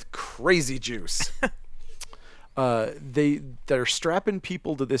with crazy juice. They're strapping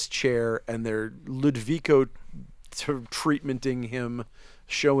people to this chair, and they're Ludvico treatmenting him,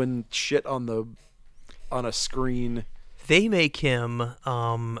 showing shit on a screen. They make him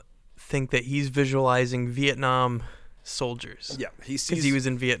think that he's visualizing Vietnam soldiers. Yeah, because he was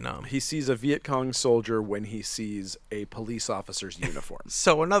in Vietnam. He sees a Viet Cong soldier when he sees a police officer's uniform.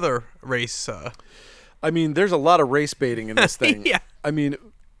 So another race. I mean, there's a lot of race baiting in this thing. Yeah. I mean,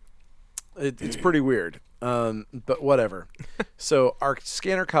 it's pretty weird. But whatever. So our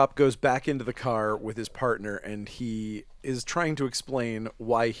Scanner Cop goes back into the car with his partner, and he is trying to explain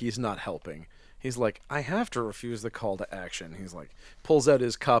why he's not helping. He's like, "I have to refuse the call to action." He's like, pulls out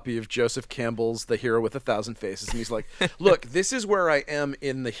his copy of Joseph Campbell's The Hero with 1,000 Faces, and he's like, "Look, this is where I am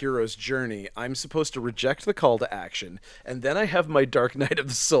in the hero's journey. I'm supposed to reject the call to action, and then I have my Dark Night of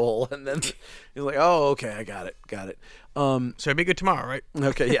the Soul." And then he's like, "Oh, okay, I got it. So it'd be good tomorrow, right?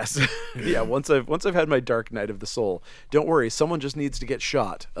 Okay, yes. Yeah, once I've had my Dark Night of the Soul. Don't worry, someone just needs to get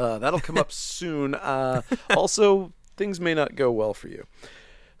shot. That'll come up soon. Also, things may not go well for you."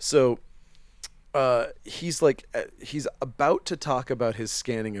 So he's about to talk about his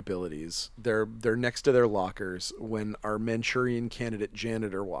scanning abilities. They're next to their lockers when our Manchurian Candidate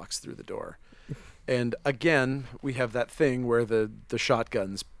janitor walks through the door. And again, we have that thing where the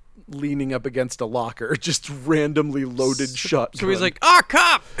shotgun's leaning up against a locker, just randomly loaded shotgun. So he's like,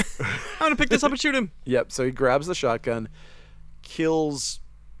 "Cop! I'm gonna pick this up and shoot him." Yep, so he grabs the shotgun, kills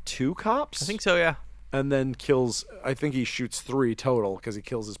 2 cops? I think so, yeah. And then I think he shoots 3 total because he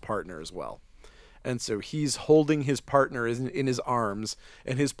kills his partner as well. And so he's holding his partner in his arms,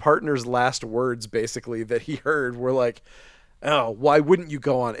 and his partner's last words basically that he heard were like, "Oh, why wouldn't you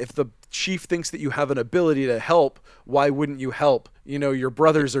go on? If the chief thinks that you have an ability to help, why wouldn't you help? You know, your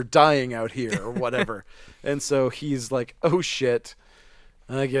brothers are dying out here," or whatever. And so he's like, "Oh shit,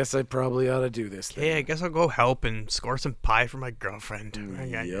 I guess I probably ought to do this thing." Yeah, I guess I'll go help and score some pie for my girlfriend.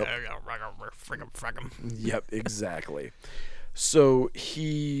 Yep. Frag 'em. Yep, exactly. So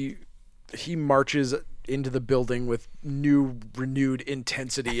he marches into the building with renewed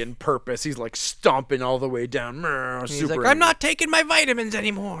intensity and purpose. He's like stomping all the way down. He's like, I'm not taking my vitamins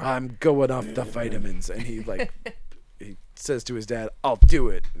anymore. I'm going off the vitamins. And he he says to his dad, I'll do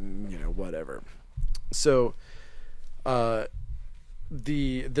it. And, whatever. So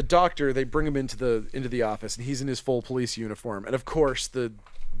the doctor, they bring him into the office, and he's in his full police uniform. And of course the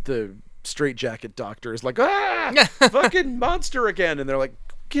straitjacket doctor is like, fucking monster again. And they're like,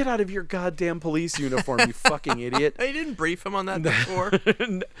 get out of your goddamn police uniform, you fucking idiot. They didn't brief him on that before.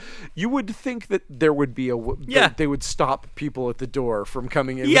 You would think that there would be that they would stop people at the door from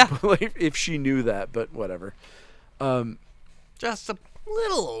coming in if she knew that, but whatever. Just a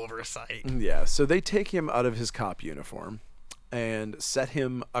little oversight. Yeah, so they take him out of his cop uniform and set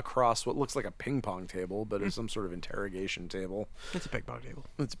him across what looks like a ping pong table, but it's some sort of interrogation table. It's a ping pong table.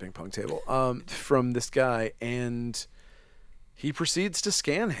 It's a ping pong table. From this guy, and he proceeds to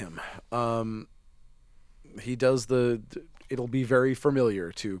scan him. He does it'll be very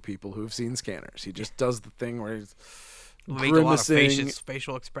familiar to people who've seen scanners. He just does the thing where he's Make a lot of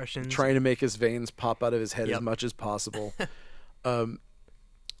facial expressions. trying to make his veins pop out of his head as much as possible.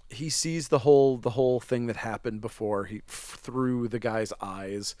 He sees the whole thing that happened before through the guy's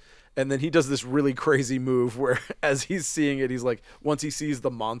eyes. And then he does this really crazy move where, as he's seeing it, he's like, once he sees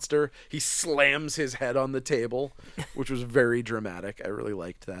the monster, he slams his head on the table, which was very dramatic. I really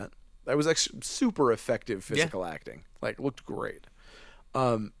liked that. That was actually super effective physical acting. Like, looked great.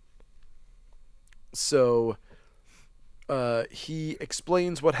 So he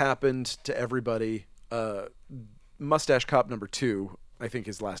explains what happened to everybody. Mustache Cop number 2, I think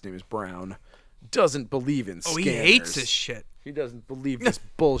his last name is Brown, doesn't believe in scanners. He hates this shit. He doesn't believe this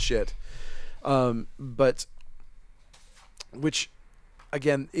bullshit. But, which,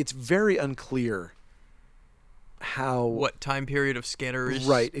 again, it's very unclear what time period of scanners.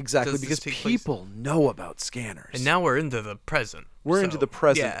 Right, exactly, because people know about scanners. And now we're into the present. We're into the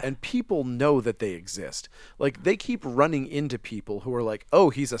present, and people know that they exist. Like, they keep running into people who are like,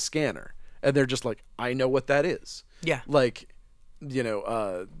 oh, he's a scanner. And they're just like, I know what that is. Yeah. Like,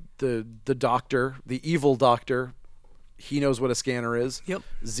 the doctor, the evil doctor, he knows what a scanner is. Yep.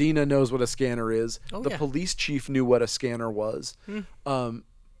 Xena knows what a scanner is. Oh, the police chief knew what a scanner was.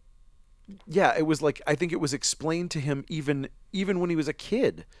 Yeah, it was like, I think it was explained to him even when he was a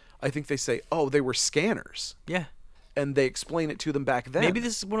kid. I think they say, oh, they were scanners. Yeah. And they explain it to them back then. Maybe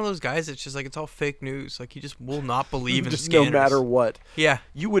this is one of those guys that's just like, it's all fake news. Like, he just will not believe in just scanners. No matter what. Yeah.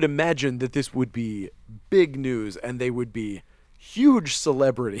 You would imagine that this would be big news, and they would be huge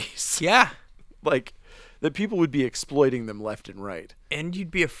celebrities. Yeah. Like, that people would be exploiting them left and right. And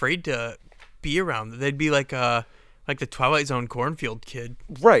you'd be afraid to be around them. They'd be like the Twilight Zone cornfield kid.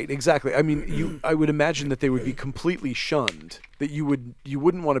 Right, exactly. I mean, I would imagine that they would be completely shunned. That you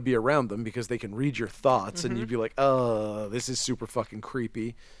wouldn't want to be around them because they can read your thoughts, and you'd be like, "Oh, this is super fucking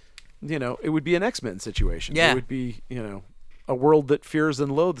creepy." It would be an X-Men situation. Yeah. It would be, a world that fears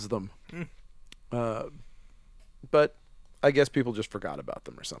and loathes them. But I guess people just forgot about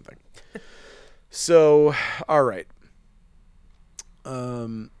them or something. So, all right.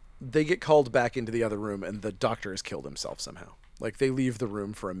 They get called back into the other room, and the doctor has killed himself somehow. Like, they leave the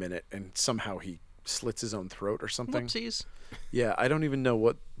room for a minute, and somehow he slits his own throat or something. Whoopsies. Yeah, I don't even know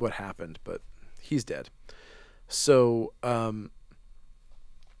what happened, but he's dead. So,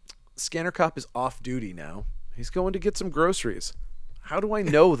 Scanner Cop is off duty now. He's going to get some groceries. How do I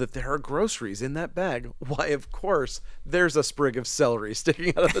know that there are groceries in that bag? Why, of course, there's a sprig of celery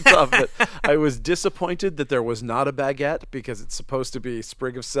sticking out of the top of it. I was disappointed that there was not a baguette, because it's supposed to be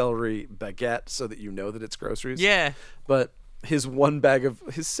sprig of celery baguette so that you know that it's groceries. Yeah. But his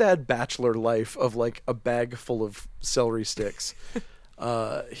his sad bachelor life of like a bag full of celery sticks,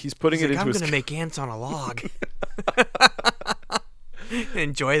 he's putting it into I'm his... going to make ants on a log.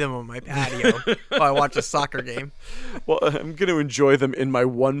 Enjoy them on my patio while I watch a soccer game. Well, I'm going to enjoy them in my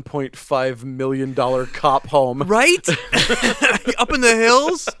 $1.5 million cop home. Right? Up in the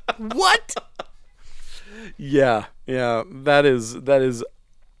hills? What? Yeah. That is.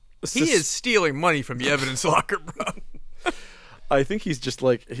 He is stealing money from the evidence locker, bro. I think he's just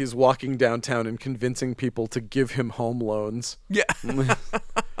like, he's walking downtown and convincing people to give him home loans. Yeah.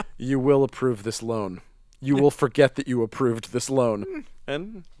 You will approve this loan. You will forget that you approved this loan.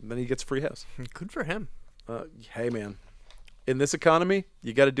 And then he gets a free house. Good for him. Hey, man. In this economy,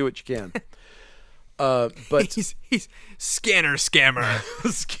 you got to do what you can. But He's scammer.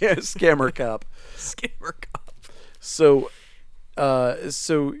 scammer cop. Scammer cop. So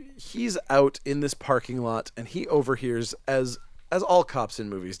he's out in this parking lot, and he overhears, as all cops in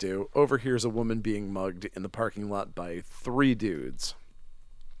movies do, overhears a woman being mugged in the parking lot by 3 dudes.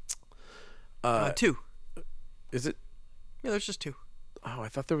 2. Is it? Yeah, there's just 2. Oh, I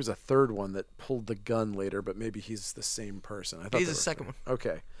thought there was a third one that pulled the gun later, but maybe he's the same person. I thought He's there the were second one.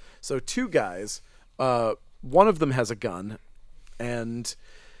 Okay, so 2 guys. One of them has a gun, and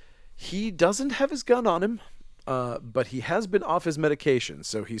he doesn't have his gun on him, but he has been off his medication,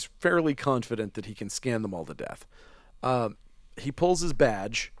 so he's fairly confident that he can scan them all to death. He pulls his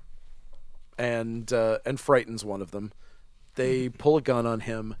badge and frightens one of them. They pull a gun on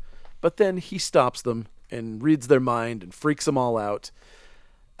him, but then he stops them and reads their mind and freaks them all out.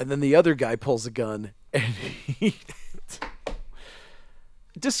 And then the other guy pulls a gun and he...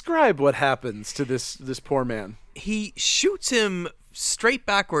 Describe what happens to this poor man. He shoots him straight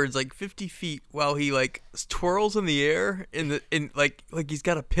backwards like 50 feet while he like twirls in the air in like he's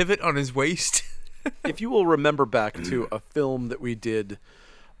got a pivot on his waist. If you will remember back to a film that we did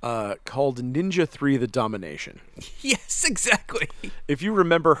called Ninja 3: The Domination. Yes, exactly. If you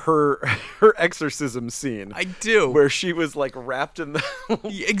remember her exorcism scene. I do. Where she was like wrapped in the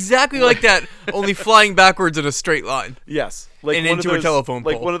exactly like that, only flying backwards in a straight line. Yes. Like and one into of those, a telephone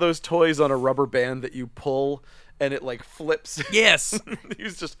pole. Like one of those toys on a rubber band that you pull and it like flips. Yes. He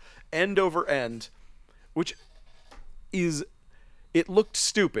was just end over end, which is, it looked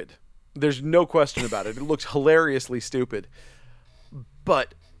stupid. There's no question about it. It looked hilariously stupid.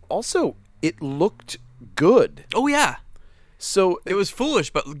 But also, it looked good. Oh yeah. So it was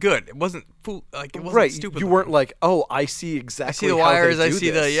foolish, but good. It wasn't it wasn't right. stupid. You weren't like, oh, I see exactly. I see the how wires. they do I see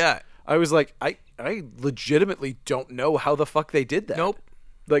this. yeah. I was like, I legitimately don't know how the fuck they did that. Nope.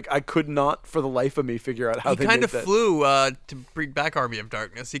 Like I could not, for the life of me, figure out how he they kind did of that. flew to bring back Army of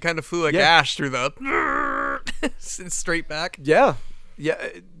Darkness. He kind of flew like Ash through the straight back. Yeah,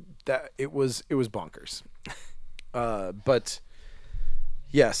 that it was bonkers. But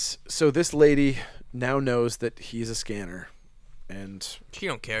yes, so this lady now knows that he's a scanner, and she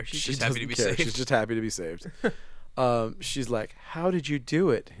don't care. She's she just happy to be saved. She's just happy to be saved. She's like, "How did you do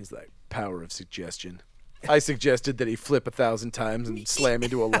it?" He's like, "Power of suggestion." I suggested that he flip 1,000 times and slam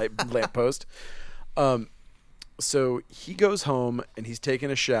into a lamppost. So he goes home and he's taking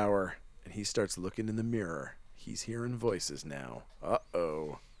a shower and he starts looking in the mirror. He's hearing voices now.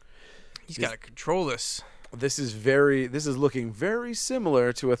 Uh-oh. He's got to control this. This is looking very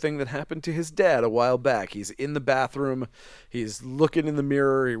similar to a thing that happened to his dad a while back. He's in the bathroom. He's looking in the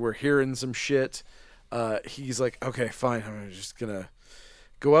mirror. We're hearing some shit. He's like, okay, fine. I'm just going to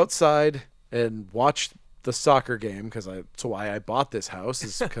go outside and watch the soccer game, because that's why I bought this house,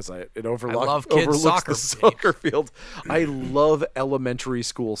 is because it overlooks the soccer field. I love elementary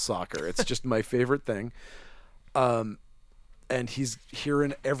school soccer. It's just my favorite thing. And he's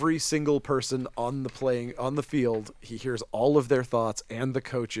hearing every single person on the field. He hears all of their thoughts and the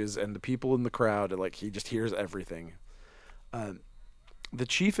coaches and the people in the crowd. Like, he just hears everything. The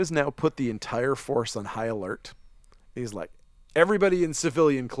chief has now put the entire force on high alert. He's like, everybody in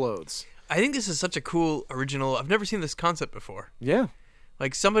civilian clothes. I think this is such a cool original. I've never seen this concept before. Yeah.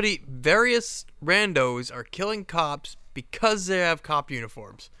 Like various randos are killing cops because they have cop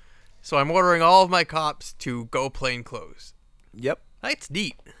uniforms. So I'm ordering all of my cops to go plain clothes. Yep. That's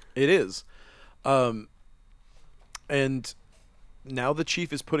neat. It is. And now the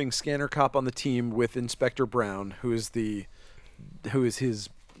chief is putting Scanner Cop on the team with Inspector Brown, who is his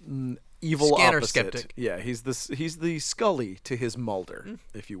evil Scanner opposite. skeptic. Yeah, he's the Scully to his Mulder,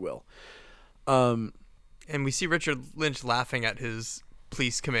 if you will. And we see Richard Lynch laughing at his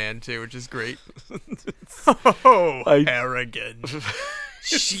police command too, which is great. Arrogant.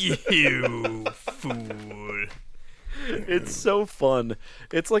 You fool. It's so fun.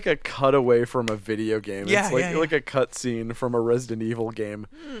 It's like a cutaway from a video game. Yeah, it's like a cutscene from a Resident Evil game.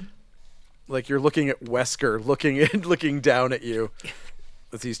 Like you're looking at Wesker looking down at you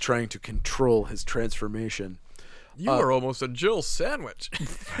as he's trying to control his transformation. You are almost a Jill sandwich.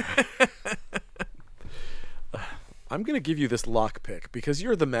 I'm going to give you this lockpick because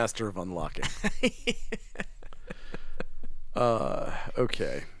you're the master of unlocking.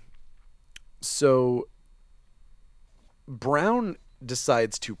 Okay. So Brown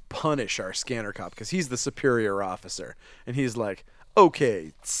decides to punish our Scanner Cop because he's the superior officer. And he's like,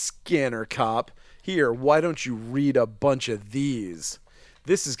 okay, Scanner Cop, here, why don't you read a bunch of these?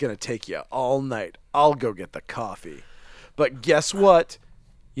 This is going to take you all night. I'll go get the coffee. But guess what?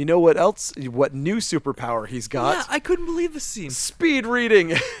 You know what else? What new superpower he's got? Yeah, I couldn't believe this scene. Speed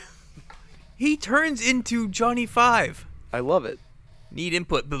reading. He turns into Johnny Five. I love it. Need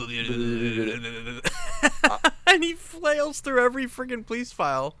input. And he flails through every friggin' police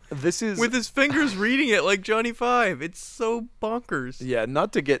file This is with his fingers reading it like Johnny Five. It's so bonkers. Yeah,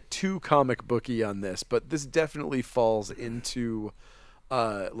 not to get too comic booky on this, but this definitely falls into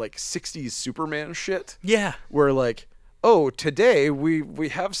like 60s Superman shit. Yeah. Where like, oh, today we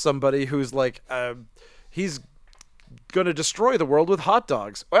have somebody who's like he's gonna destroy the world with hot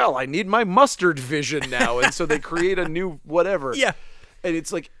dogs. Well, I need my mustard vision now, and so they create a new whatever. Yeah. And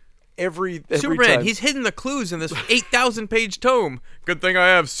it's like every Superman, time. he's hidden the clues in this 8,000-page tome. Good thing I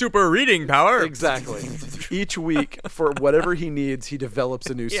have super reading power. Exactly. Each week, for whatever he needs, he develops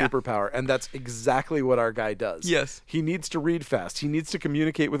a new Yeah. superpower, and that's exactly what our guy does. Yes. He needs to read fast. He needs to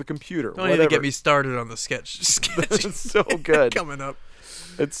communicate with a computer. Don't even get me started on the sketch. It's so good. Coming up.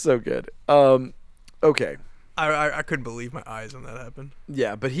 It's so good. Okay. I couldn't believe my eyes when that happened.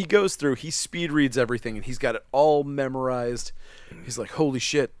 Yeah, but he goes through, he speed reads everything, and he's got it all memorized. He's like, holy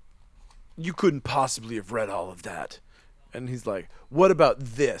shit, you couldn't possibly have read all of that. And he's like, what about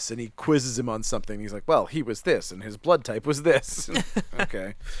this? And he quizzes him on something. He's like, well, he was this, and his blood type was this.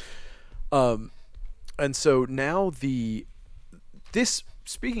 Okay. And so now this,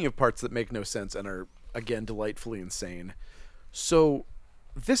 speaking of parts that make no sense and are, again, delightfully insane. So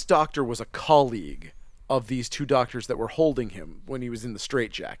this doctor was a colleague of these two doctors that were holding him when he was in the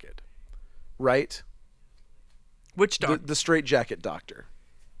straitjacket, right? Which doctor? The straitjacket doctor.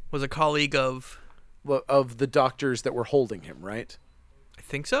 Was a colleague of... Well, of the doctors that were holding him, right? I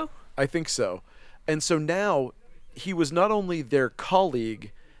think so. I think so. And so now he was not only their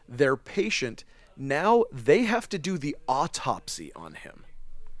colleague, their patient, now they have to do the autopsy on him.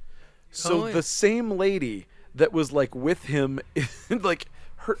 So yeah. the same lady that was like with him, like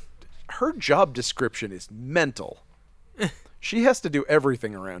her job description is mental. She has to do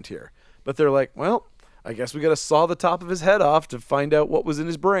everything around here. But they're like, well, I guess we got to saw the top of his head off to find out what was in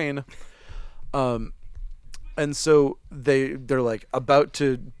his brain. And so they're like about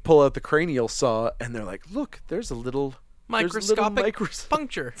to pull out the cranial saw, and they're like, look, there's a little Microscopic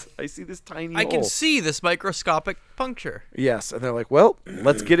puncture. I see this tiny I hole. can see this microscopic puncture. Yes, and they're like, well,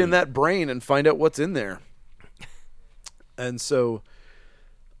 let's get in that brain and find out what's in there. And so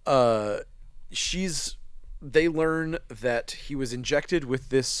they learn that he was injected with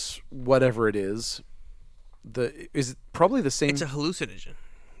this whatever it is. Is it probably the same? It's a hallucinogen.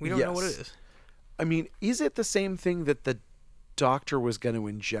 We don't know what it Yes. is. I mean, is it the same thing that the doctor was going to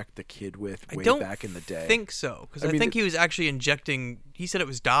inject the kid with way back in the day? I think so, because I I mean, think he was actually injecting. He said it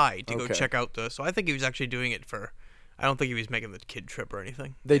was dye to go Okay. check out the. So I think he was actually doing it for. I don't think he was making the kid trip or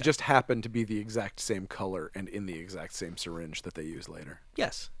anything. They just happen to be the exact same color and in the exact same syringe that they use later.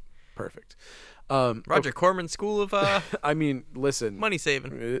 Yes. Perfect. Roger Corman School of I mean, listen. money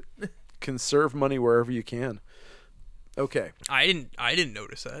saving. Conserve money wherever you can. Okay. I didn't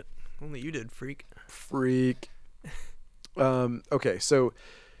notice that. Only you did, freak. Okay, so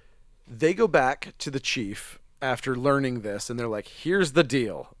they go back to the chief after learning this, and they're like, here's the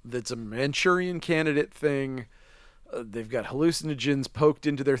deal. It's a Manchurian Candidate thing. They've got hallucinogens poked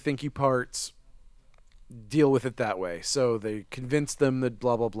into their thinky parts. Deal with it that way. So they convince them that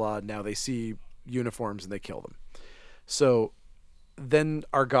blah, blah, blah. Now they see uniforms and they kill them. So then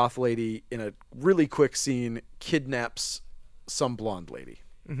our goth lady, in a really quick scene, kidnaps some blonde lady.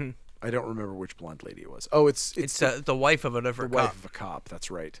 Mm-hmm. I don't remember which blonde lady it was. Oh, it's the wife of a the different wife cop. of a cop.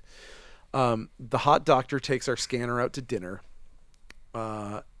 That's right. The hot doctor takes our scanner out to dinner,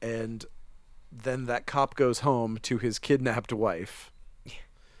 and then that cop goes home to his kidnapped wife,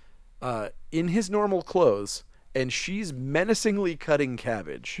 in his normal clothes, and she's menacingly cutting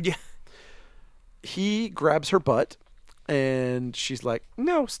cabbage. Yeah. He grabs her butt, and she's like,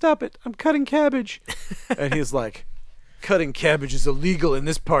 "No, stop it! I'm cutting cabbage." And he's like, "Cutting cabbage is illegal in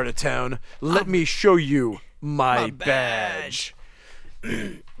this part of town. Let me show you my badge."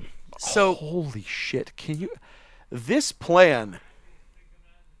 So Holy shit, can you... This plan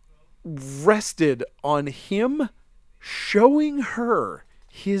rested on him showing her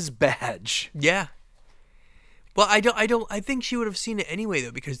his badge. yeah. Well, I think she would have seen it anyway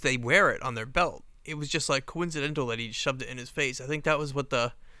though, because they wear it on their belt. It was just like coincidental that he shoved it in his face. I think that was what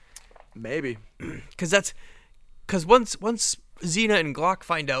the... Maybe. Because once Xena and Glock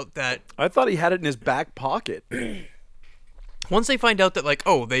find out that... I thought he had it in his back pocket. Once they find out that, like,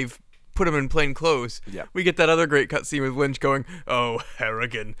 oh, they've put him in plain clothes, Yeah. we get that other great cutscene with Lynch going, "Oh,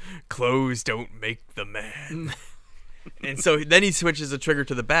 Harrigan, clothes don't make the man." And so then he switches the trigger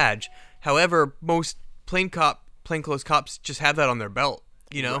to the badge. However, most plainclothes cops just have that on their belt,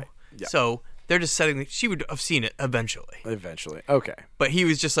 you know? Right. Yeah. So they're just setting, she would have seen it eventually. Eventually. Okay. But he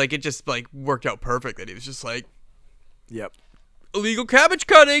was just like, it just like worked out perfect that he was just like, Yep. illegal cabbage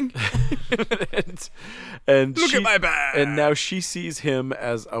cutting. and Look at my badge. And now she sees him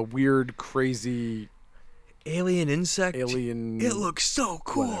as a weird, crazy Alien insect. alien. It looks so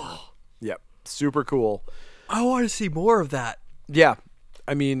cool. Whatever. Yep. Super cool. I want to see more of that. Yeah.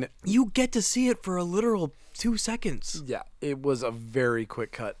 I mean, You get to see it for a literal 2 seconds. yeah, it was a very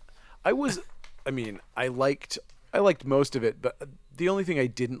quick cut. I liked most of it, but the only thing I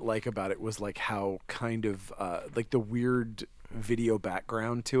didn't like about it was like how kind of like the weird video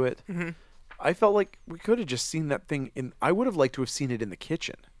background to it. Mm-hmm. I felt like we could have just seen that thing I would have liked to have seen it in the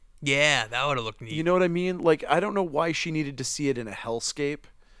kitchen. Yeah, that would have looked neat. You know what I mean? Like, I don't know why she needed to see it in a hellscape.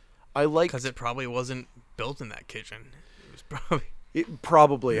 I like Because it probably wasn't built in that kitchen. It was probably... it.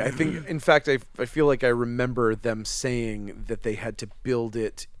 Probably. I think, in fact, I feel like I remember them saying that they had to build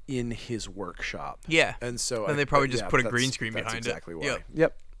it in his workshop. Yeah. And so Then they probably just put a that's- green screen that's behind it. exactly why. Yep.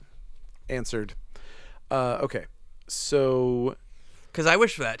 Yep. Answered. Okay. So, Because I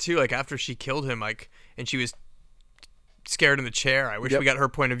wish for that, too. Like, after she killed him, like, and she was scared in the chair, I wish Yep. we got her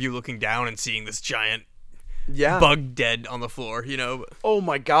point of view looking down and seeing this giant yeah. bug dead on the floor, you know? Oh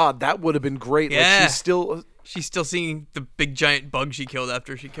my God, that would have been great. Like, Yeah. she's She's still seeing the big giant bug she killed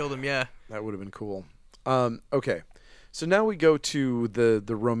after she killed him, yeah. That would have been cool. Okay. So now we go to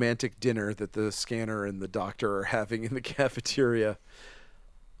the romantic dinner that the scanner and the doctor are having in the cafeteria.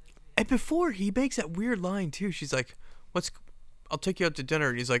 And before, he makes that weird line, too. She's like, I'll take you out to dinner.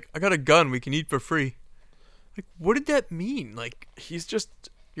 And he's like, I got a gun we can eat for free. Like, what did that mean? Like, He's just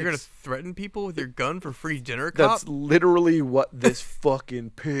you're going to threaten people with your gun for free dinner, cop? That's literally what this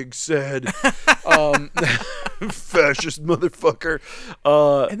fucking pig said. Fascist motherfucker.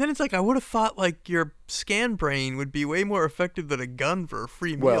 And then it's like, I would have thought, like, your scan brain would be way more effective than a gun for a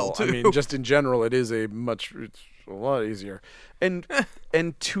free meal, Well, too. I mean, just in general, it's a lot easier. And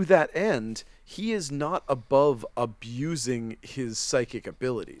to that end, he is not above abusing his psychic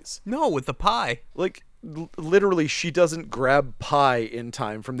abilities. No, with the pie. Like, literally, she doesn't grab pie in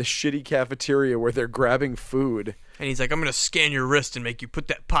time from the shitty cafeteria where they're grabbing food. And he's like, I'm going to scan your wrist and make you put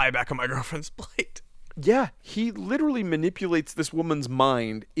that pie back on my girlfriend's plate. Yeah, he literally manipulates this woman's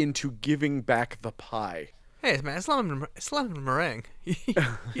mind into giving back the pie. Hey, man, it's lemon meringue. You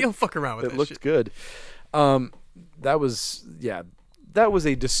don't fuck around with It that looked shit. good. That was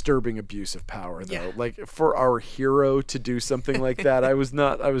a disturbing abuse of power, though. Yeah. Like, for our hero to do something like that, I was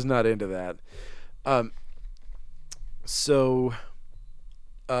not into that. So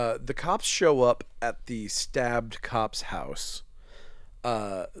the cops show up at the stabbed cop's house,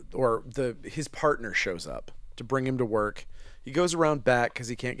 or his partner shows up to bring him to work. He goes around back because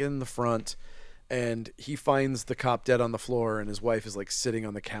he can't get in the front, and he finds the cop dead on the floor, and his wife is like sitting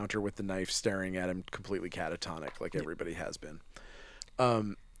on the counter with the knife, staring at him, completely catatonic, like everybody has been.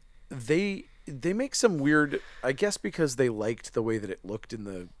 They make some weird, I guess because they liked the way that it looked in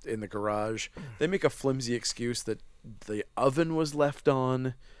the garage, they make a flimsy excuse that the oven was left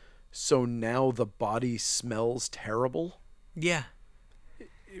on, so now the body smells terrible. Yeah.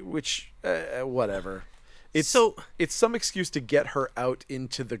 Which, whatever. It's some excuse to get her out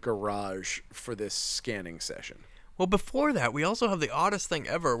into the garage for this scanning session. Well, before that, we also have the oddest thing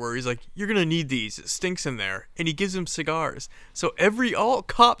ever where he's like, you're going to need these. It stinks in there. And he gives him cigars. So all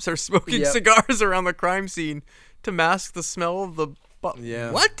cops are smoking Yep. cigars around the crime scene to mask the smell of the...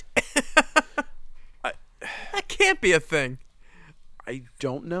 Yeah. What? That can't be a thing. I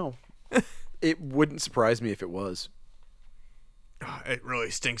don't know. It wouldn't surprise me if it was. It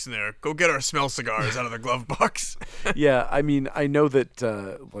really stinks in there. Go get our smell cigars out of the glove box. Yeah, I mean, I know that,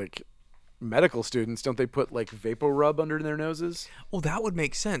 like, medical students, don't they put, like, vapor rub under their noses? Well, that would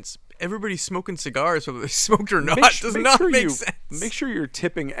make sense. Everybody's smoking cigars, whether they smoked or not, does not make sense. Make sure you're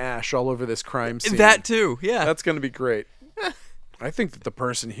tipping ash all over this crime scene. That too, yeah. That's going to be great. I think that the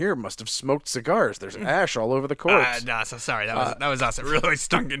person here must have smoked cigars. There's ash all over the corpse. No, so sorry. That was us. It really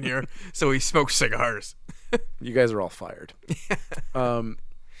stunk in here. So we smoked cigars. You guys are all fired.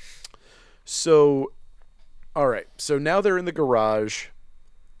 So, all right. So now they're in the garage.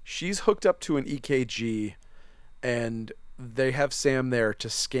 She's hooked up to an EKG, and they have Sam there to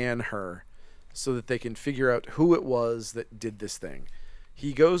scan her so that they can figure out who it was that did this thing.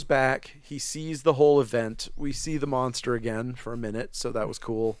 He goes back. He sees the whole event. We see the monster again for a minute, so that was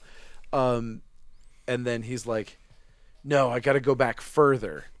cool. And then he's like, no, I got to go back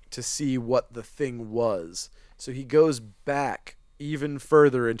further to see what the thing was. So he goes back even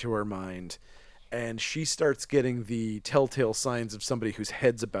further into her mind, and she starts getting the telltale signs of somebody whose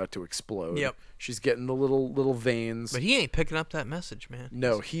head's about to explode. Yep. She's getting the little veins. But he ain't picking up that message, man.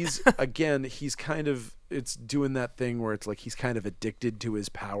 No, he's kind of, it's doing that thing where it's like he's kind of addicted to his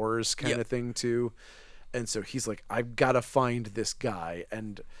powers kind of thing too. And so he's like, I've got to find this guy.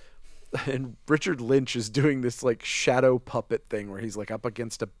 And Richard Lynch is doing this like shadow puppet thing where he's like up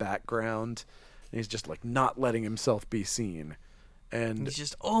against a background and he's just like not letting himself be seen. And He's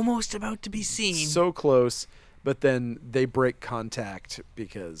just almost about to be seen. so close, but then they break contact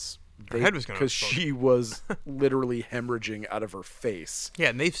because Her head was gonna explode. she was literally hemorrhaging out of her face. Yeah,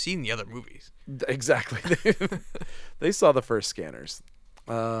 and they've seen the other movies. Exactly. They saw the first Scanners.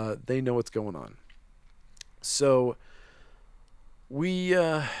 They know what's going on. So we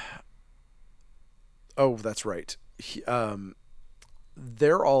oh, that's right.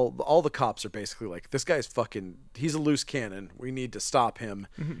 They're all the cops are basically like, this guy's fucking, he's a loose cannon. We need to stop him.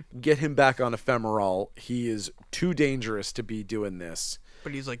 Get him back on Ephemeral. He is too dangerous to be doing this.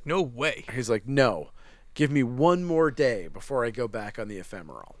 But he's like, no way. He's like, no, give me one more day before I go back on the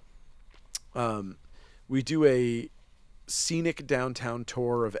Ephemeral. We do a scenic downtown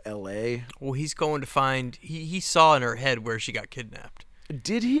tour of LA. Well, he's going to find, he saw in her head where she got kidnapped.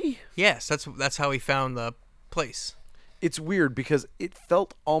 Did he? Yes, that's how he found the place. It's weird because it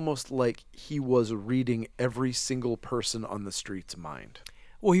felt almost like he was reading every single person on the street's mind.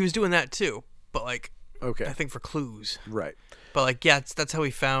 Well, he was doing that too, but like, Okay. I think for clues. Right. But like, yeah, that's how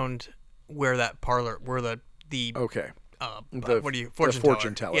he found where that parlor, where the Okay. what do you,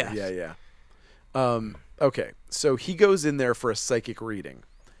 fortune teller. Yeah. Yeah. Okay. So he goes in there for a psychic reading.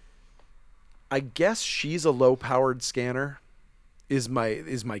 I guess she's a low-powered scanner. Is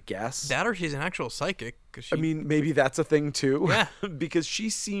my guess. That or she's an actual psychic. 'Cause she, I mean, maybe that's a thing too. Yeah. Because she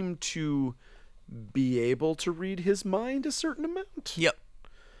seemed to be able to read his mind a certain amount. Yep.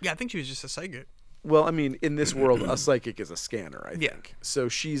 Yeah, I think she was just a psychic. Well, I mean, in this world, a psychic is a scanner, I Yeah. think. So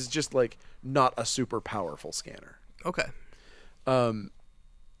she's just like not a super powerful scanner. Okay.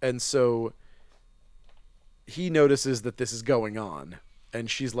 And so he notices that this is going on,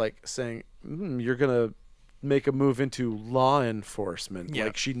 and she's like saying, "You're gonna make a move into law enforcement." Yeah.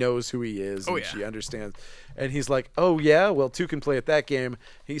 Like she knows who he is, and yeah. she understands. And he's like, "Oh yeah, well, two can play at that game."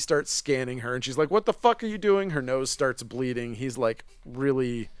 He starts scanning her, and she's like, "What the fuck are you doing?" Her nose starts bleeding. He's like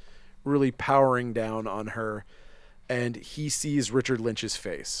really, really powering down on her, and he sees Richard Lynch's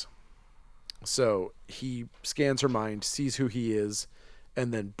face. So he scans her mind, sees who he is,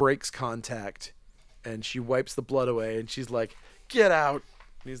 and then breaks contact, and she wipes the blood away, and she's like, "Get out."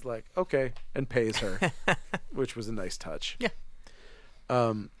 And he's like, "Okay," and pays her, which was a nice touch. Yeah.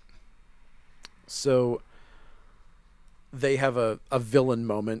 So they have a villain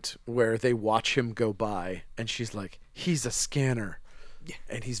moment where they watch him go by, and she's like, "He's a scanner,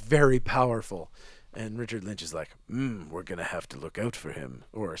 and he's very powerful." And Richard Lynch is like, "We're gonna have to look out for him,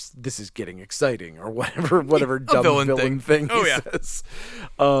 or this is getting exciting," or whatever dumb villain thing Oh, he yeah. says.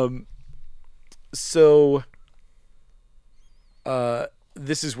 So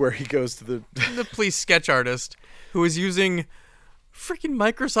this is where he goes to The police sketch artist who was using freaking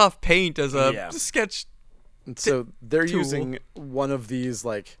Microsoft Paint as a sketch. So they're tool. using one of these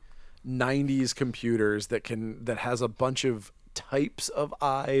like 90s computers that has a bunch of types of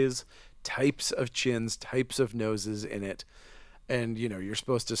eyes, types of chins, types of noses in it. And, you're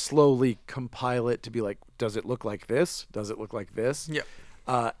supposed to slowly compile it to be like, does it look like this? Does it look like this? Yep.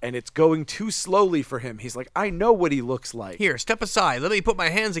 And it's going too slowly for him. He's like, I know what he looks like. Here, step aside. Let me put my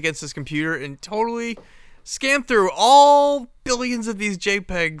hands against this computer and totally scan through all billions of these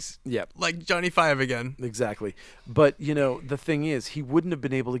JPEGs. Yep. Like Johnny Five again. Exactly. But, the thing is, he wouldn't have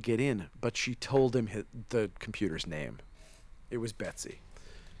been able to get in, but she told him the computer's name. It was Betsy.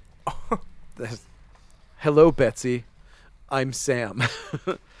 Hello, Betsy. I'm Sam.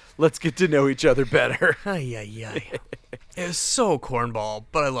 Let's get to know each other better. Ay, ay, ay. It was so cornball,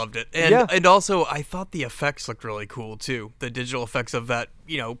 but I loved it. And Yeah. and also, I thought the effects looked really cool, too. The digital effects of that,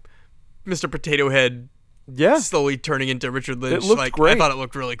 Mr. Potato Head Yeah. slowly turning into Richard Lynch. looked great. I thought it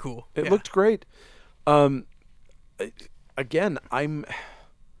looked really cool. It Yeah. looked great. Again,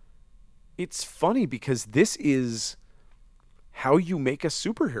 it's funny because this is how you make a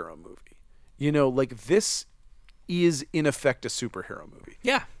superhero movie. Like this is in effect a superhero movie.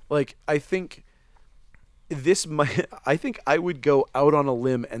 Yeah. Like I think I would go out on a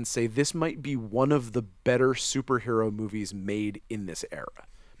limb and say this might be one of the better superhero movies made in this era.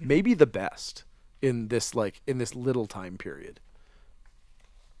 Maybe the best in this little time period.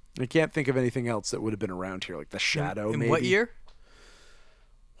 I can't think of anything else that would have been around here, like The Shadow. In maybe. what year?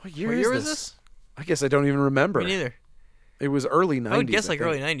 What year What is year this? was this? I guess I don't even remember. Me neither. It was early 90s. I would guess I like think.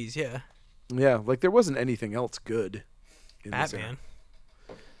 early 90s, yeah. Yeah, like there wasn't anything else good in this era. Batman.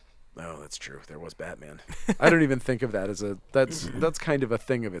 Oh, that's true. There was Batman. I don't even think of that as that's kind of a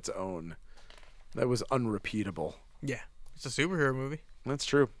thing of its own. That was unrepeatable. Yeah, it's a superhero movie. That's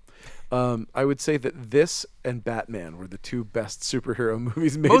true. I would say that this and Batman were the two best superhero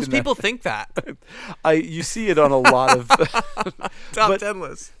movies made. Most people think that. You see it on a lot of Top 10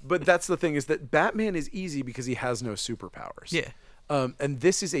 list. But that's the thing, is that Batman is easy because he has no superpowers. Yeah. And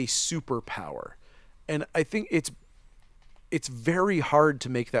this is a superpower, and I think it's very hard to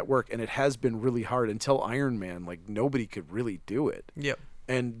make that work, and it has been really hard until Iron Man. Like nobody could really do it. Yep.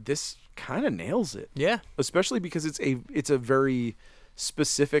 And this kind of nails it. Yeah. Especially because it's a very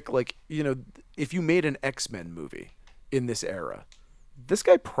specific, like, you know, if you made an X-Men movie in this era, this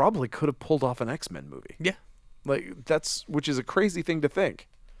guy probably could have pulled off an X-Men movie. Yeah. Like which is a crazy thing to think.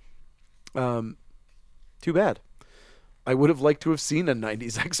 Too bad. I would have liked to have seen a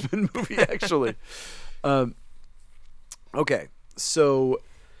 90s X-Men movie, actually. Okay, so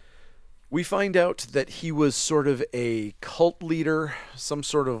we find out that he was sort of a cult leader, some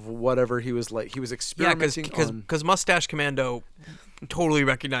sort of whatever. He was experimenting because Mustache Commando totally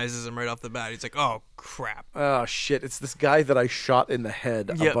recognizes him right off the bat. He's like, oh, crap. Oh, shit. It's this guy that I shot in the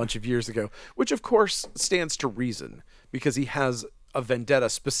head a bunch of years ago, which, of course, stands to reason because he has a vendetta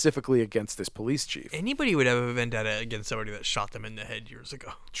specifically against this police chief. Anybody would have a vendetta against somebody that shot them in the head years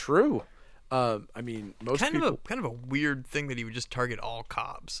ago. True. I mean, most people... Kind of a weird thing that he would just target all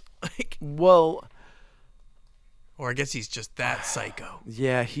cops. Like, well... Or I guess he's just that psycho.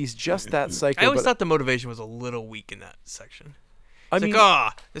 Yeah, he's just that psycho. I always thought the motivation was a little weak in that section. I It's mean,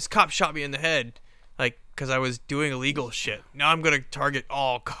 like, this cop shot me in the head, like, because I was doing illegal shit. Now I'm going to target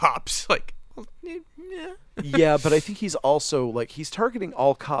all cops. Like, well, yeah. Yeah, but I think he's also, like, he's targeting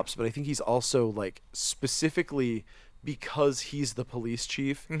all cops, but I think he's also, like, specifically because he's the police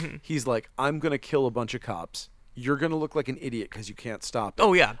chief, he's like, I'm going to kill a bunch of cops. You're going to look like an idiot because you can't stop it.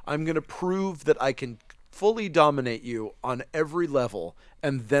 Oh, yeah. I'm going to prove that I can fully dominate you on every level,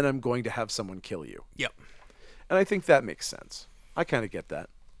 and then I'm going to have someone kill you. Yep. And I think that makes sense. I kind of get that.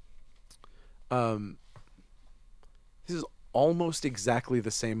 This is almost exactly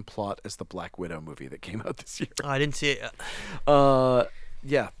the same plot as the Black Widow movie that came out this year. I didn't see it yet.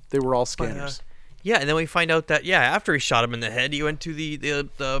 Yeah, they were all scanners. Yeah, and then we find out that, after he shot him in the head, he went to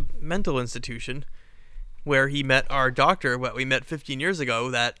the mental institution where he met our doctor, what we met 15 years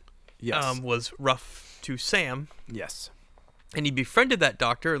ago, that was rough to Sam. Yes. And he befriended that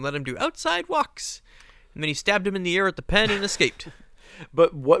doctor and let him do outside walks. And then he stabbed him in the ear at the pen and escaped.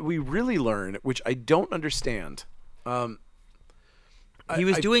 But what we really learn, which I don't understand... he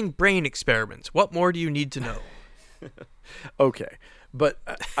was doing brain experiments. What more do you need to know? Okay. But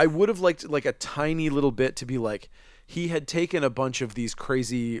I would have liked like a tiny little bit to be like, he had taken a bunch of these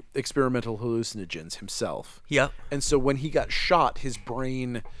crazy experimental hallucinogens himself. Yeah. And so when he got shot, his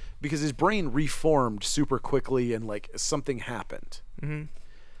brain, because his brain reformed super quickly and like something happened. Mm-hmm.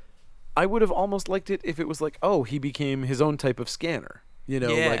 I would have almost liked it if it was like, oh, he became his own type of scanner. You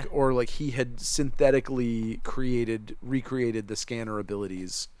know, like, or like he had synthetically recreated the scanner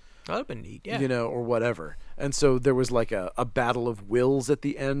abilities. That would have been neat, yeah. You know, or whatever. And so there was like a battle of wills at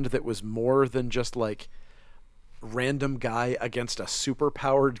the end that was more than just like random guy against a super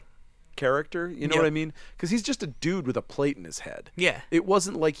powered character. You know what I mean? Because he's just a dude with a plate in his head. Yeah. It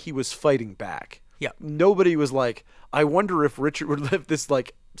wasn't like he was fighting back. Yeah. Nobody was like, I wonder if Richard would live this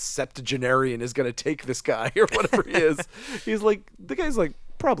like septuagenarian is going to take this guy or whatever he is. He's like, the guy's like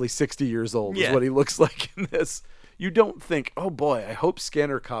probably 60 years old is what he looks like in this. You don't think, oh boy, I hope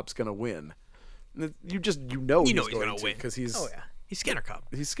Scanner Cop's going to win. You know he's going to win because he's Scanner Cop.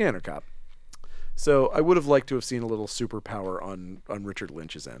 He's Scanner Cop. So I would have liked to have seen a little superpower on Richard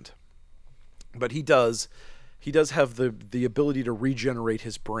Lynch's end. But he does have the ability to regenerate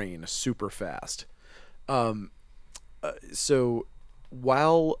his brain super fast. So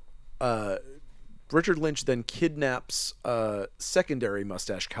while Richard Lynch then kidnaps secondary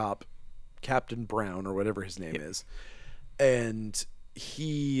mustache cop, Captain Brown or whatever his name is, and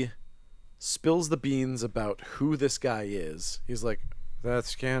he spills the beans about who this guy is. He's like, that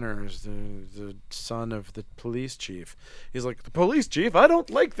Scanner is the son of the police chief. He's like, the police chief? I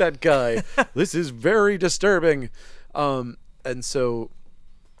don't like that guy. This is very disturbing. And so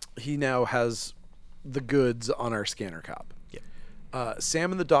he now has the goods on our Scanner Cop.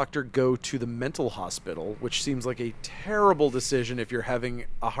 Sam and the doctor go to the mental hospital, which seems like a terrible decision if you're having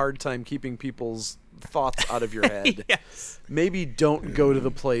a hard time keeping people's thoughts out of your head. Yes. Maybe don't go to the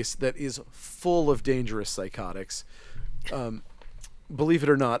place that is full of dangerous psychotics. Believe it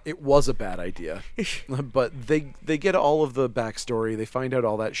or not, it was a bad idea. But they get all of the backstory. They find out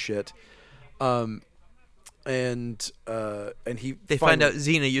all that shit. And he They find out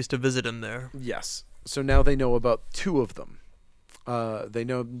Xena used to visit him there. Yes. So now they know about 2 of them. They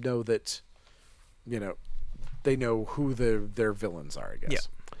know that, they know who their villains are, I guess. Yeah.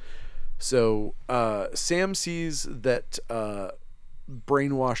 So Sam sees that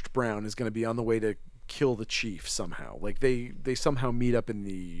brainwashed Brown is going to be on the way to kill the chief somehow. Like they somehow meet up in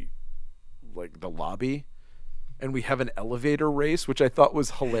the lobby, and we have an elevator race, which I thought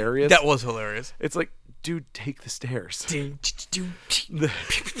was hilarious. That was hilarious. It's like, dude, take the stairs.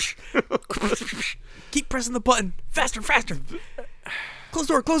 Keep pressing the button. Faster, faster. Close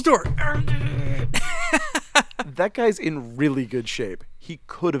door, close door. That guy's in really good shape. He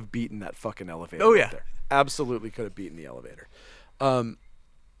could have beaten that fucking elevator. Oh, yeah. There. Absolutely could have beaten the elevator. And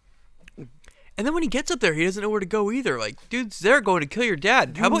then when he gets up there, he doesn't know where to go either. Like, dude's there going to kill your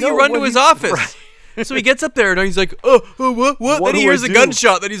dad. How about know you run what to his he's- office? Right. So he gets up there and he's like, oh, what? What Then he do I hears a do?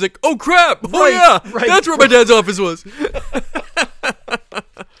 gunshot. Then he's like, oh, crap. Oh, Right, yeah. right. That's where my dad's office was.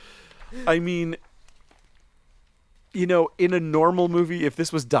 I mean, in a normal movie, if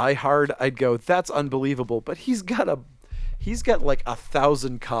this was Die Hard, I'd go, that's unbelievable. But he's got like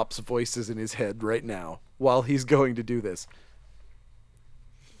 1,000 cops' voices in his head right now while he's going to do this.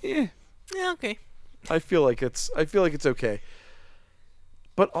 Yeah, okay. I feel like it's okay.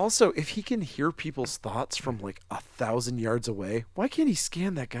 But also, if he can hear people's thoughts from like 1,000 yards away, why can't he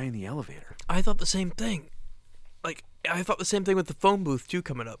scan that guy in the elevator? I thought the same thing. Like, I thought the same thing with the phone booth, too,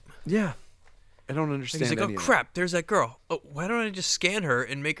 coming up. Yeah. I don't understand. He's like, any oh, of crap, there's that girl. Oh, why don't I just scan her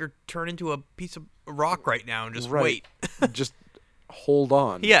and make her turn into a piece of rock right now and just Right. wait? Just hold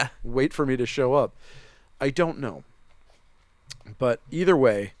on. Yeah. Wait for me to show up. I don't know. But either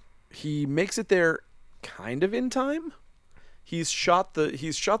way, he makes it there kind of in time. He's shot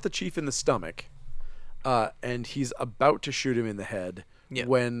the chief in the stomach, and he's about to shoot him in the head Yeah.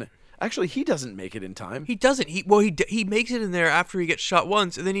 when actually he doesn't make it in time. He doesn't. He makes it in there after he gets shot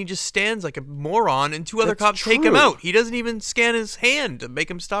once, and then he just stands like a moron, and 2 other That's cops take him true. out. He doesn't even scan his hand to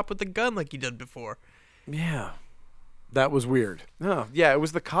make him stop with the gun like he did before. Yeah. That was weird. Oh, yeah, it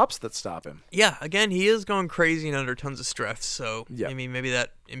was the cops that stop him. Yeah, again, he is going crazy and under tons of stress, so Yeah. I mean, maybe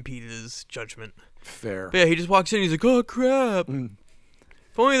that impeded his judgment. Fair. But yeah, he just walks in, he's like, oh, crap.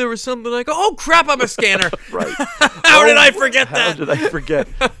 If only there was something like, oh, crap, I'm a scanner. Right. How did I forget How that? did I forget?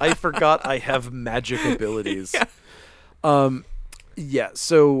 I forgot I have magic abilities. Yeah,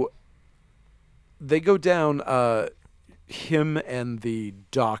 so they go down, him and the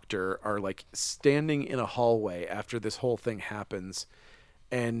doctor are like standing in a hallway after this whole thing happens,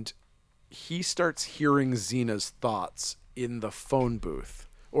 and he starts hearing Xena's thoughts in the phone booth,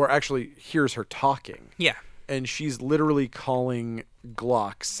 or actually hears her talking. Yeah. And she's literally calling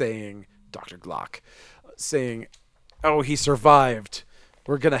Glock, saying, Dr. Glock, saying, oh, he survived.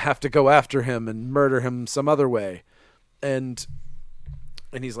 We're going to have to go after him and murder him some other way. And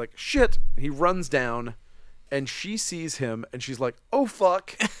he's like, shit. He runs down, and she sees him, and she's like, oh,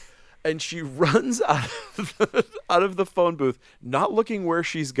 fuck. And she runs out of the phone booth, not looking where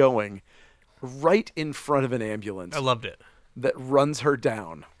she's going, right in front of an ambulance I loved it. that runs her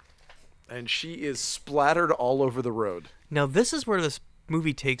down. And she is splattered all over the road. Now, this is where this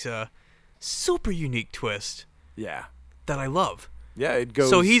movie takes a super unique twist Yeah. that I love. Yeah, it goes...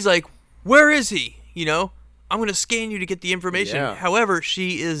 So he's like, where is he? I'm going to scan you to get the information. Yeah. However,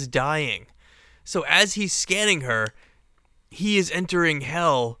 she is dying. So as he's scanning her, he is entering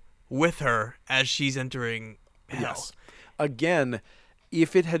hell with her as she's entering hell. Yes. Again,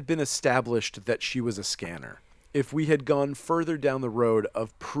 if it had been established that she was a scanner, if we had gone further down the road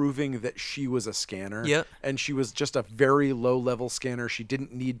of proving that she was a scanner, Yep. and she was just a very low-level scanner, she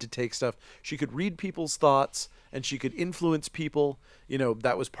didn't need to take stuff, she could read people's thoughts, and she could influence people.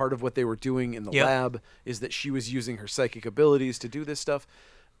 That was part of what they were doing in the Yep. lab, is that she was using her psychic abilities to do this stuff.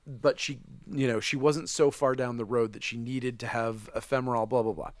 But she wasn't so far down the road that she needed to have ephemeral, blah,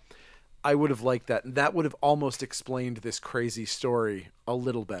 blah, blah. I would have liked that. And that would have almost explained this crazy story a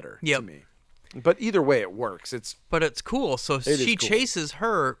little better to me. But either way, it works. But it's cool. So is she cool. chases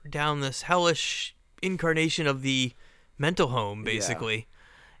her down this hellish incarnation of the mental home, basically.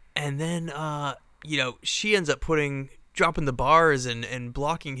 And then, she ends up dropping the bars and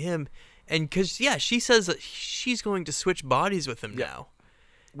blocking him. And because, she says that she's going to switch bodies with him now.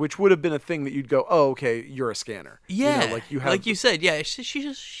 Which would have been a thing that you'd go, oh, okay, you're a scanner. Yeah. Like you said, she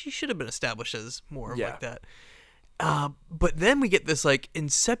should have been established as more Yeah. like that. But then we get this like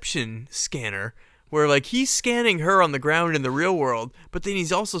Inception scanner where like he's scanning her on the ground in the real world, but then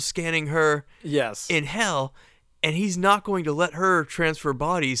he's also scanning her Yes. in hell, and he's not going to let her transfer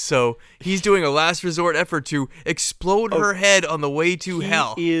bodies, so he's doing a last resort effort to explode her head on the way to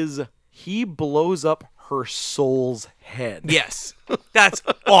hell. He is He blows up her soul's head. Yes. That's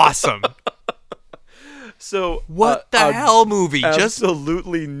awesome. So What the hell movie? Just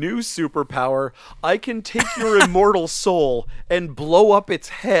absolutely new superpower. I can take your immortal soul and blow up its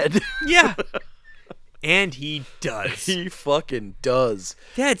head. yeah. And he does. He fucking does.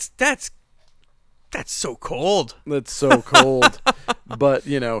 That's so cold. That's so cold. But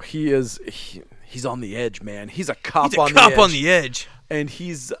he's on the edge, man. He's a cop, He's a on, cop the edge. on the edge. And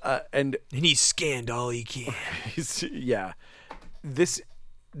he's And he's scanned all he can.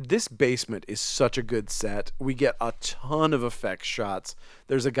 This basement is such a good set. We get a ton of effects shots.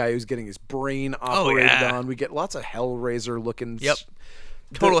 There's a guy who's getting his brain operated on. We get lots of Hellraiser looking. Yep.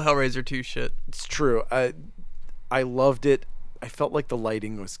 Total Hellraiser 2 shit. It's true. I loved it. I felt like the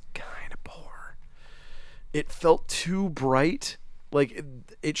lighting was kind of poor. It felt too bright. Like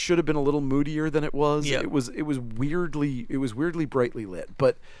it should have been a little moodier than it was. Yep. It was weirdly brightly lit,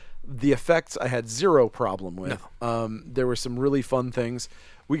 but the effects I had zero problem with. No. There were some really fun things.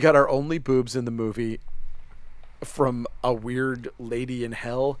 We got our only boobs in the movie from a weird lady in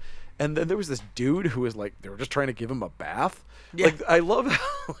hell, and then there was this dude who was like, they were just trying to give him a bath. Yeah. Like I love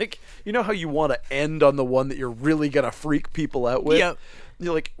how, like, you know how you want to end on the one that you're really gonna freak people out with. Yep.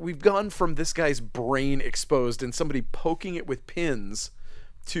 You're like, we've gone from this guy's brain exposed and somebody poking it with pins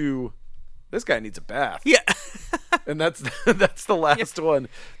to this guy needs a bath. Yeah. And that's the last one.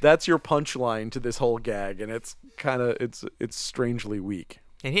 That's your punchline to this whole gag, and it's kind of it's strangely weak.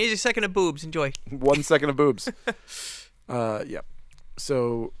 And here's your second of boobs. Enjoy. 1 second of boobs. Yep.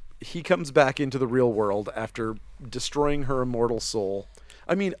 So he comes back into the real world after destroying her immortal soul.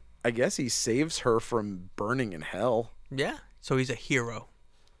 I mean, I guess he saves her from burning in hell. Yeah. So he's a hero.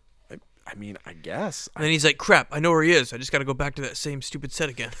 I mean, I guess. And then he's like, crap, I know where he is. I just got to go back to that same stupid set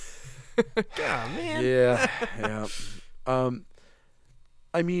again. God, man. Yeah.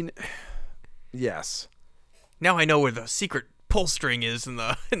 I mean, yes. Now I know where the secret pull string is in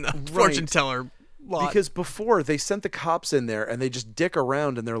the fortune teller lot. Because before they sent the cops in there and they just dick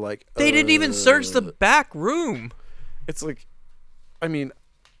around and they're like, They didn't even search the back room. It's like, I mean,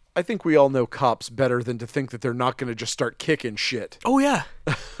 I think we all know cops better than to think that they're not going to just start kicking shit. Oh, yeah.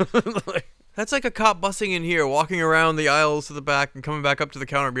 Like, That's like a cop busting in here, walking around the aisles to the back and coming back up to the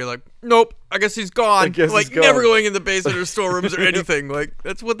counter and being like, nope, I guess he's gone. I guess like, he's gone. never going in the basement or storerooms or anything. Like,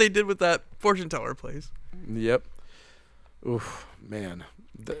 that's what they did with that fortune teller place. Yep. Oof, man.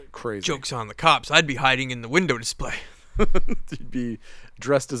 Crazy. Joke's on the cops. I'd be hiding in the window display. You'd be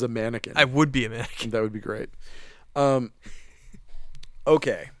dressed as a mannequin. I would be a mannequin. That would be great.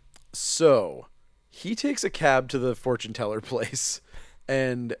 Okay. So he takes a cab to the fortune teller place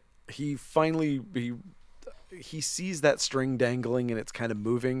and he finally he sees that string dangling and it's kind of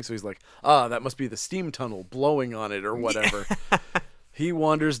moving. So he's like, that must be the steam tunnel blowing on it or whatever. He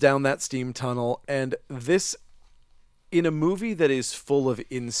wanders down that steam tunnel, and this, in a movie that is full of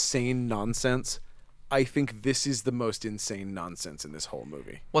insane nonsense, I think this is the most insane nonsense in this whole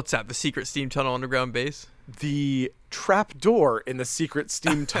movie. What's that? The secret steam tunnel underground base? The trap door in the secret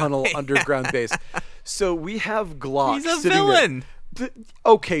steam tunnel underground base. So we have Glock. He's a sitting villain. There.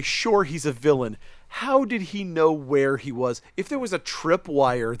 Okay, sure, he's a villain. How did he know where he was? If there was a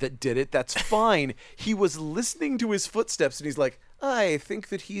tripwire that did it, that's fine. He was listening to his footsteps and he's like, I think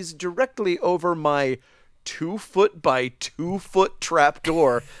that he's directly over my 2-foot by 2-foot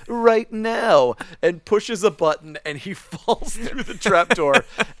trapdoor right now, and pushes a button and he falls through the trapdoor.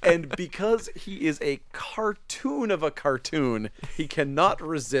 And because he is a cartoon of a cartoon, he cannot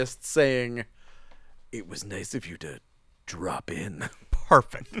resist saying, it was nice of you to drop in.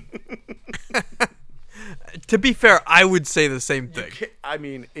 Perfect. To be fair, I would say the same thing. I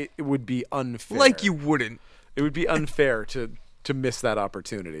mean, it would be unfair. Like you wouldn't. It would be unfair to miss that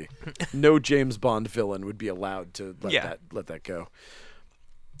opportunity. No James Bond villain would be allowed to let that go.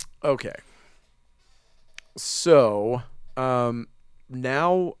 Okay. So,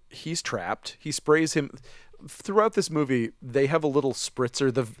 now he's trapped. He sprays him. Throughout this movie, they have a little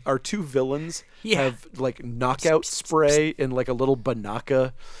spritzer. Our two villains have like knockout spray in like a little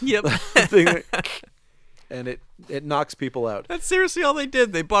Banaka thing. And it knocks people out. That's seriously all they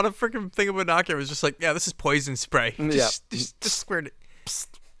did. They bought a freaking thing of binocular. It was just like, yeah, this is poison spray. Just squared it. Psst,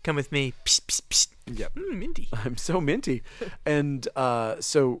 come with me. Psst, psst, psst. Yep. Minty. I'm so minty. And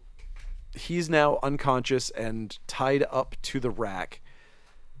so he's now unconscious and tied up to the rack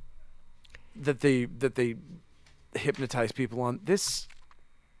that they hypnotize people on. This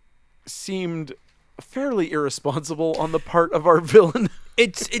seemed fairly irresponsible on the part of our villain.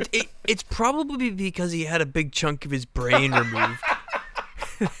 It's probably because he had a big chunk of his brain removed.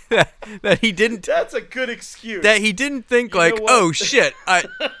 that he didn't. That's a good excuse. That he didn't think like, oh shit,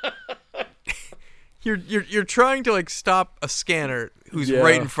 You're trying to like stop a scanner who's Yeah.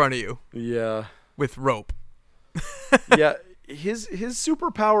 right in front of you Yeah. with rope. Yeah. His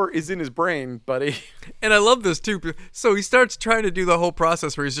superpower is in his brain, buddy. And I love this too. So he starts trying to do the whole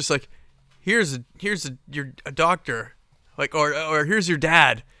process where he's just like, here's a doctor, like or here's your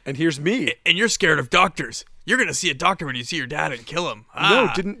dad, And here's me. and you're scared of doctors. You're gonna see a doctor when you see your dad and kill him. No,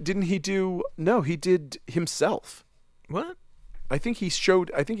 Ah. didn't he do? No, he did himself. What? I think he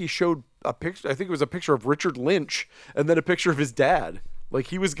showed a picture. I think it was a picture of Richard Lynch and then a picture of his dad. Like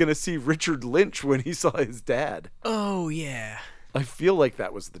he was gonna see Richard Lynch when he saw his dad. Oh yeah. I feel like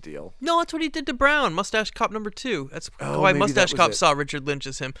that was the deal. No, that's what he did to Brown, Mustache Cop number 2. That's Oh, why maybe Mustache that was Cop it. saw Richard Lynch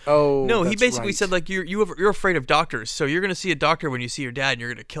as him. Oh, no, he that's basically right. said like you're afraid of doctors, so you're gonna see a doctor when you see your dad, and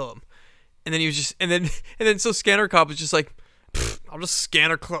you're gonna kill him. And then he was just, and then so Scanner Cop was just like, I'll just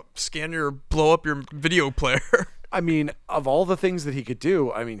scan your blow up your video player. I mean, of all the things that he could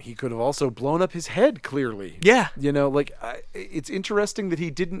do, I mean, he could have also blown up his head. Clearly, Yeah. You know, like it's interesting that he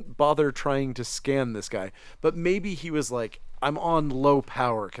didn't bother trying to scan this guy, but maybe he was like, I'm on low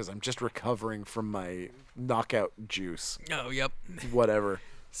power because I'm just recovering from my knockout juice. Oh, yep. Whatever.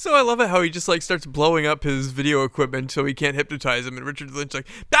 So I love it how he just like starts blowing up his video equipment so he can't hypnotize him, and Richard Lynch like,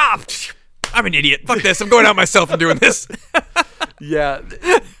 I'm an idiot. Fuck this. I'm going out myself and doing this. Yeah.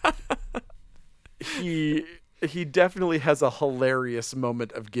 He definitely has a hilarious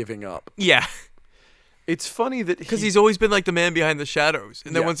moment of giving up. Yeah. It's funny that Because he's always been like the man behind the shadows,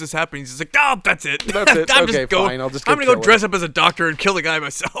 and then Yeah. once this happens, he's just like, that's it. That's it. I'm Okay, just going. fine. I'll just go I'm gonna go kill him." dress up as a doctor and kill the guy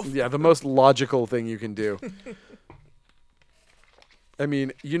myself. Yeah, the most logical thing you can do. I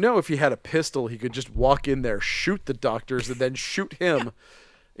mean, you know, if he had a pistol, he could just walk in there, shoot the doctors, and then shoot him.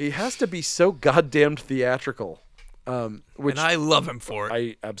 He has to be so goddamn theatrical. Which And I love him for it.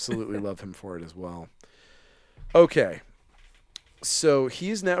 I absolutely love him for it as well. Okay. So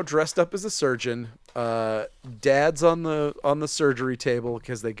he's now dressed up as a surgeon. Dad's on the surgery table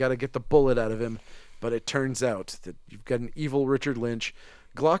because they got to get the bullet out of him. But it turns out that you've got an evil Richard Lynch.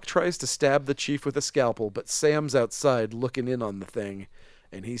 Glock tries to stab the chief with a scalpel, but Sam's outside looking in on the thing,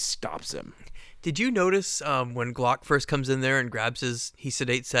 and he stops him. Did you notice when Glock first comes in there and he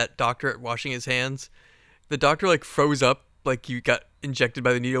sedates that doctor at washing his hands? The doctor like froze up like you got injected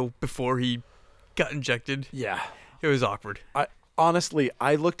by the needle before he got injected. Yeah. It was awkward. I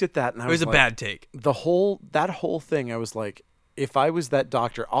looked at that and I It was a like, bad take. that whole thing, I was like, if I was that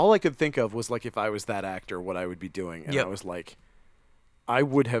doctor, all I could think of was like if I was that actor, what I would be doing. And Yep. I was like, I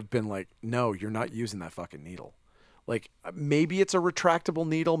would have been like, no, you're not using that fucking needle. Like maybe it's a retractable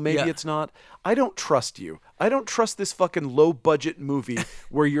needle, maybe Yeah. it's not. I don't trust you. I don't trust this fucking low budget movie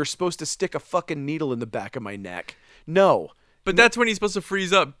where you're supposed to stick a fucking needle in the back of my neck. No. But that's when he's supposed to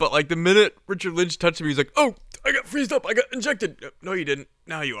freeze up. But like the minute Richard Lynch touched him, he's like, "Oh, I got freezed up. I got injected." No, you didn't.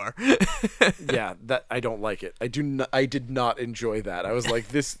 Now you are. Yeah, that I don't like it. I did not enjoy that. I was like,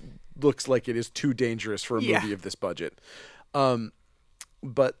 this looks like it is too dangerous for a Yeah. movie of this budget.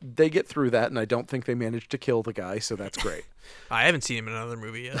 But they get through that, and I don't think they managed to kill the guy, so that's great. I haven't seen him in another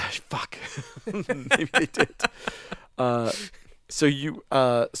movie yet. Fuck. Maybe they did.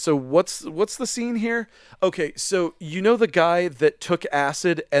 So what's the scene here? Okay, so you know the guy that took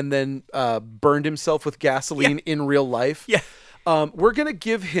acid and then burned himself with gasoline in real life? Yeah. We're gonna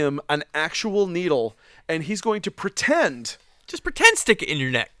give him an actual needle, and he's going to pretend Just pretend stick it in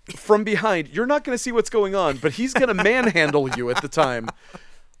your neck. from behind. You're not gonna see what's going on, but he's gonna manhandle you at the time.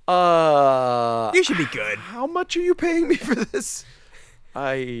 You should be good. How much are you paying me for this?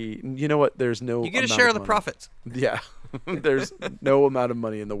 You know what? There's no. You get a amount share of the money. profits. Yeah. There's no amount of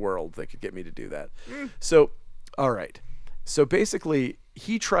money in the world that could get me to do that. So, all right. So basically,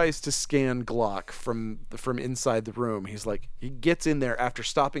 he tries to scan Glock from inside the room. He's like, he gets in there after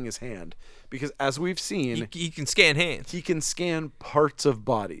stopping his hand because, as we've seen, You can scan hands. he can scan parts of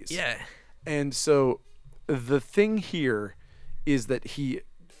bodies. Yeah. And so, the thing here is that he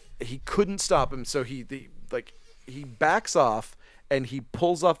couldn't stop him. So he backs off and he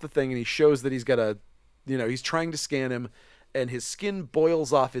pulls off the thing and he shows that he's got he's trying to scan him, and his skin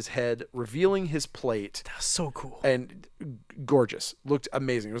boils off his head, revealing his plate. That's so cool. And gorgeous. Looked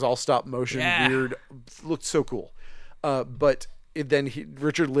amazing. It was all stop motion, Yeah. weird. Looked so cool. But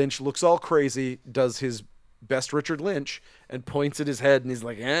Richard Lynch looks all crazy, does his best Richard Lynch, and points at his head, and he's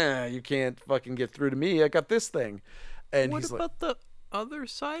like, you can't fucking get through to me. I got this thing. And What he's like, about the other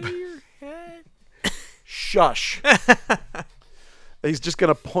side of your head? shush. He's just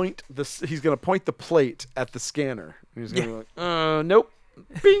gonna point He's gonna point the plate at the scanner. He's gonna be like, nope,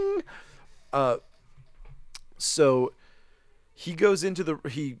 bing. So he goes into the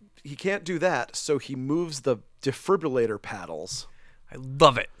he can't do that. So he moves the defibrillator paddles, I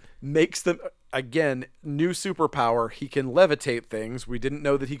love it. makes them. again, new superpower. He can levitate things. We didn't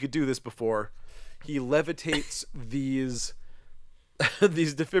know that he could do this before. He levitates these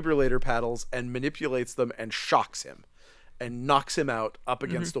defibrillator paddles and manipulates them and shocks him and knocks him out up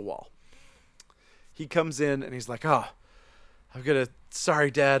against a wall. He comes in and he's like, "Oh,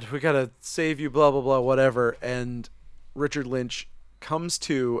 sorry, Dad, we gotta save you, blah, blah, blah, whatever." And Richard Lynch comes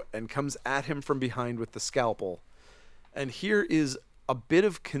to and comes at him from behind with the scalpel. And here is a bit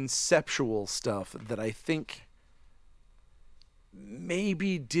of conceptual stuff that I think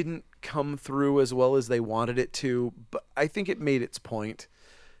maybe didn't come through as well as they wanted it to, but I think it made its point.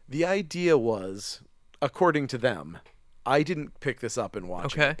 The idea was, according to them, I didn't pick this up and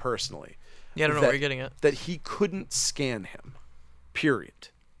watch it personally. Yeah, I don't know what you're getting at. That he couldn't scan him, period.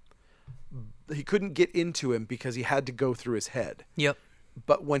 He couldn't get into him because he had to go through his head. Yep.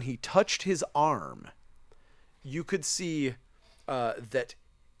 But when he touched his arm, you could see that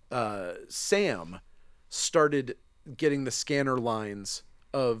Sam started getting the scanner lines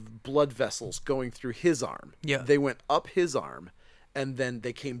of blood vessels going through his arm. Yeah. They went up his arm, and then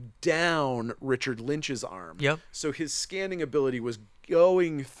they came down Richard Lynch's arm. Yep. So his scanning ability was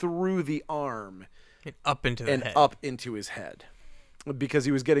going through the arm And up into the head. up into his head, because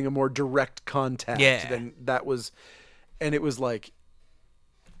he was getting a more direct contact than that was. And it was like,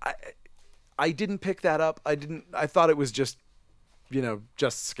 I didn't pick that up. I thought it was just,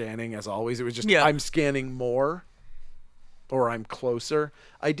 just scanning as always. It was just, I'm scanning more, or I'm closer.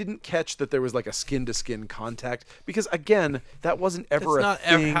 I didn't catch that there was like a skin to skin contact, because again, that wasn't ever a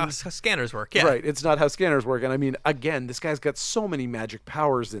thing. It's not how scanners work. Yeah. Right. It's not how scanners work. And I mean, again, this guy's got so many magic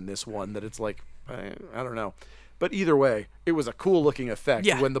powers in this one that it's like, I don't know. But either way, it was a cool looking effect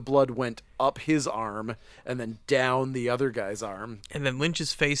when the blood went up his arm and then down the other guy's arm. And then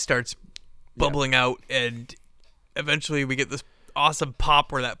Lynch's face starts bubbling out, and eventually we get this awesome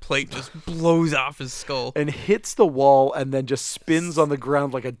pop where that plate just blows off his skull. And hits the wall and then just spins on the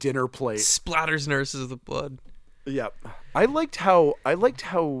ground like a dinner plate. Splatters nurses with blood. Yeah. I liked how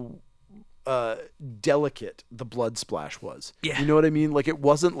delicate the blood splash was. Yeah. You know what I mean? Like, it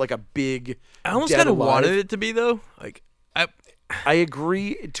wasn't like a big I almost kind of wanted it to be, though. Like, I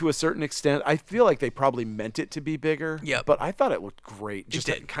agree to a certain extent. I feel like they probably meant it to be bigger. Yep. But I thought it looked great. Just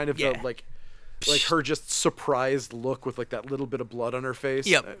did. kind of Yeah. the, like her just surprised look with like that little bit of blood on her face.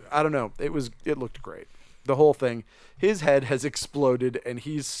 Yep. I don't know. It looked great. The whole thing. His head has exploded and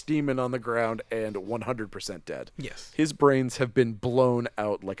he's steaming on the ground and 100% dead. Yes. His brains have been blown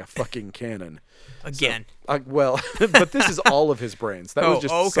out like a fucking cannon. Again. So, but this is all of his brains. That was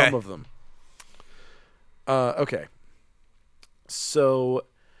just some of them. Okay. So,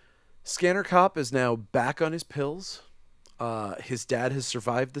 Scanner Cop is now back on his pills. His dad has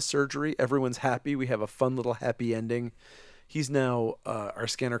survived the surgery. Everyone's happy. We have a fun little happy ending. He's now, our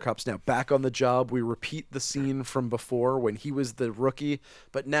Scanner Cop's now back on the job. We repeat the scene from before when he was the rookie,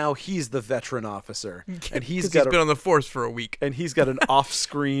 but now he's the veteran officer. And he's been on the force for a week. And he's got an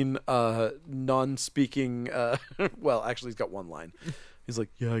off-screen, non-speaking, well, actually he's got one line. He's like,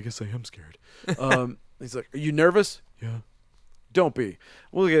 "Yeah, I guess I am scared." He's like, "Are you nervous?" "Yeah." "Don't be.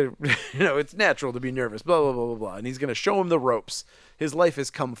 We'll get, it's natural to be nervous, blah, blah, blah, blah, blah." And he's going to show him the ropes. His life has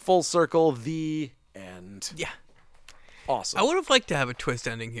come full circle. The end. Yeah. Awesome. I would have liked to have a twist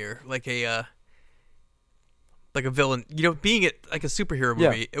ending here, like a villain. Being it like a superhero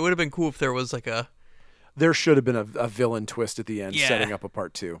movie, it would have been cool if there was like a. There should have been a villain twist at the end, setting up a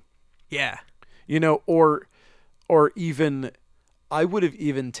part 2. Yeah. Or even, I would have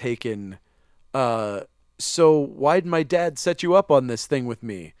even taken. So why'd my dad set you up on this thing with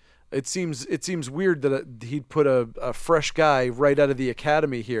me? It seems weird that he'd put a fresh guy right out of the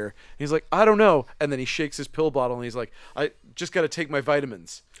academy here. He's like, "I don't know." And then he shakes his pill bottle and he's like, "I just got to take my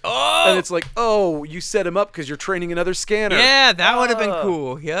vitamins." Oh! And it's like, "Oh, you set him up because you're training another scanner." Yeah, that would have been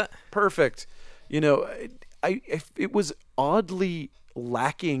cool. Yeah. Perfect. It was oddly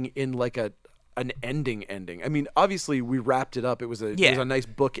lacking in like an ending. I mean, obviously we wrapped it up. It was a nice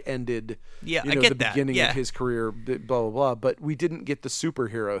book ended. Yeah, I get the that. beginning of his career, blah blah blah. But we didn't get the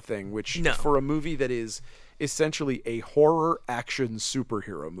superhero thing, which for a movie that is essentially a horror action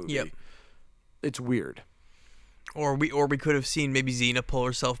superhero movie, it's weird. Or we could have seen maybe Xena pull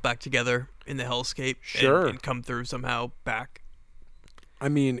herself back together in the hellscape, and come through somehow back. I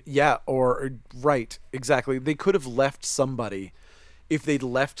mean, right, exactly. They could have left somebody. If they'd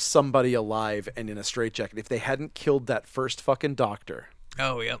left somebody alive and in a straitjacket, if they hadn't killed that first fucking doctor.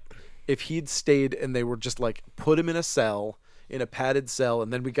 Oh, yep. If he'd stayed and they were just like, put him in a padded cell,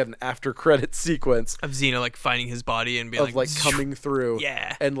 and then we got an after credit sequence of Xena like finding his body and being like coming through.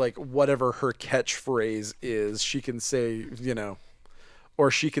 Yeah. And like whatever her catchphrase is, she can say, or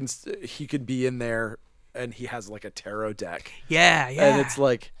he could be in there and he has like a tarot deck. Yeah. And it's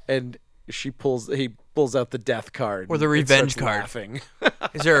like, and he pulls out the death card Or the and revenge starts card. laughing.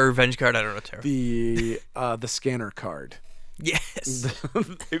 Is there a revenge card? I don't know, Tara. The scanner card. Yes.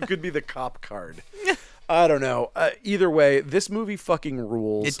 It could be the cop card. I don't know. Either way, this movie fucking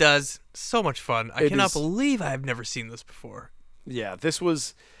rules. It does. So much fun. I cannot is- believe I've never seen this before. Yeah, this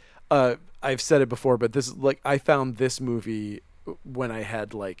was. I've said it before, but this like I found this movie when I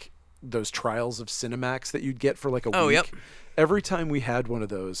had like those trials of Cinemax that you'd get for like a Oh, week. yep. Every time we had one of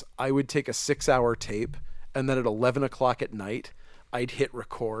those, I would take a 6-hour tape, and then at 11 o'clock at night, I'd hit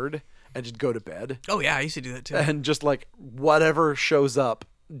record and just go to bed. Oh, yeah. I used to do that, too. And just like whatever shows up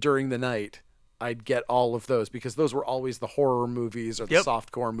during the night, I'd get all of those because those were always the horror movies or the Yep.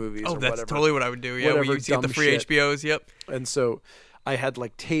 softcore movies Oh, or that's whatever. totally what I would do. Yeah, whatever we used to get the dumb free shit. HBOs. Yep. And so I had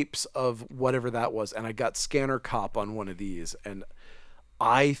like tapes of whatever that was, and I got Scanner Cop on one of these, and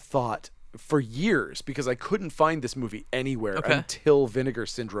I thought for years, because I couldn't find this movie anywhere Okay. until Vinegar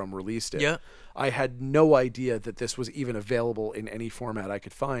Syndrome released it. Yeah. I had no idea that this was even available in any format I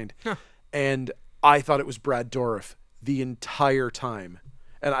could find. And I thought it was Brad Dourif the entire time.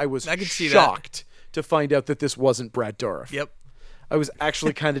 And I was could see that. shocked to find out that this wasn't Brad Dourif. Yep. I was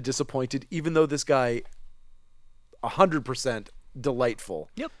actually kind of disappointed, even though this guy 100% delightful.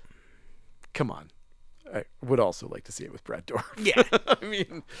 Yep. Come on. I would also like to see it with Brad Dourif. Yeah. I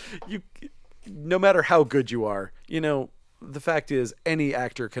mean, no matter how good you are, the fact is any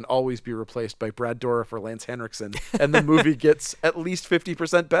actor can always be replaced by Brad Dourif or Lance Henriksen, and the movie gets at least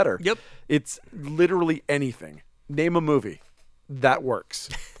 50% better. Yep. It's literally anything. Name a movie. That works.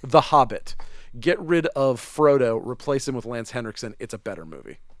 The Hobbit. Get rid of Frodo, replace him with Lance Henriksen. It's a better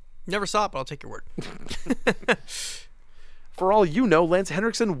movie. Never saw it, but I'll take your word. For all you know, Lance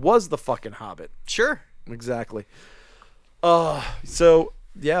Henriksen was the fucking Hobbit. Sure. Exactly. So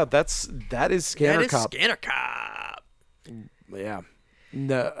yeah, that is Scanner That is Cop. Scanner Cop. Yeah.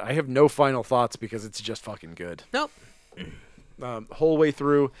 No, I have no final thoughts because it's just fucking good. Nope. Whole way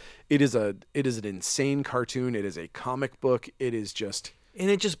through, it is an insane cartoon. It is a comic book. It is just And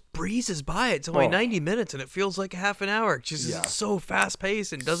it just breezes by. It's only Oh. 90 minutes, and it feels like a half an hour. It's just Yeah. it's so fast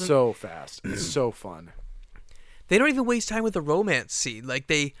paced and doesn't. so fast. It's so fun. They don't even waste time with the romance scene. Like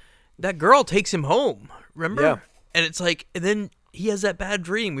that girl takes him home. Remember? Yeah. And it's like, and then he has that bad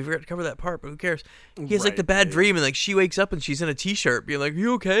dream. We forgot to cover that part, but who cares? He has like Right, the bad yeah. dream, and like she wakes up and she's in a t-shirt, being like,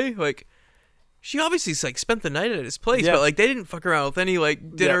 "You okay?" Like. She obviously like spent the night at his place, Yeah. but like they didn't fuck around with any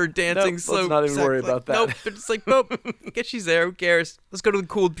like dinner, Yeah. dancing, Nope, slow. let's not even sex. worry Like, about that. Nope, they're just like, nope. I guess she's there. Who cares? Let's go to the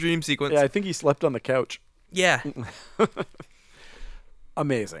cool dream sequence. Yeah, I think he slept on the couch. Yeah.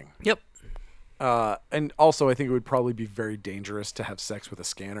 Amazing. Yep. And also, I think it would probably be very dangerous to have sex with a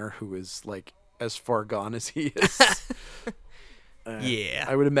scanner who is like as far gone as he is. Yeah.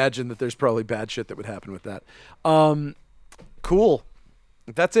 I would imagine that there's probably bad shit that would happen with that. Cool.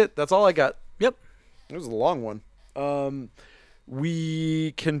 That's it. That's all I got. Yep. It was a long one.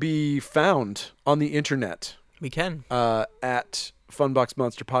 We can be found on the internet We can. at Funbox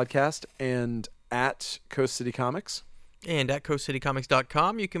Monster Podcast and at Coast City Comics. And at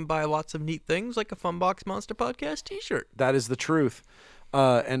coastcitycomics.com, you can buy lots of neat things like a Funbox Monster Podcast t-shirt. That is the truth.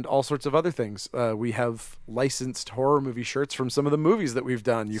 And all sorts of other things. We have licensed horror movie shirts from some of the movies that we've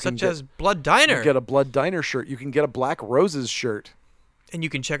done. You can Such as Blood Diner. get a Blood Diner shirt. You can get a Black Roses shirt. And you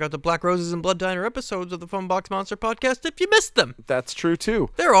can check out the Black Roses and Blood Diner episodes of the Funbox Monster Podcast if you missed them. That's true too.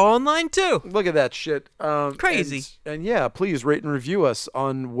 They're all online too. Look at that shit. Crazy. And yeah, please rate and review us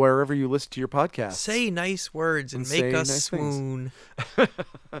on wherever you listen to your podcast. Say nice words and Say make us nice things. swoon.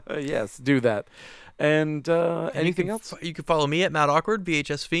 Yes, do that. And anything else? You can follow me at Matt Awkward,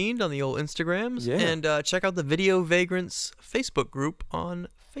 VHS Fiend on the old Instagrams. Yeah. And check out the Video Vagrants Facebook group on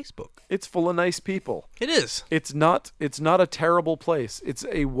Facebook. It's full of nice people. It is. It's not a terrible place. It's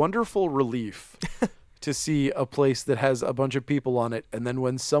a wonderful relief to see a place that has a bunch of people on it, and then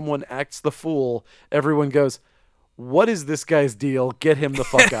when someone acts the fool, everyone goes, "What is this guy's deal? Get him the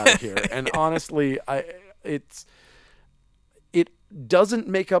fuck out of here." And honestly, it doesn't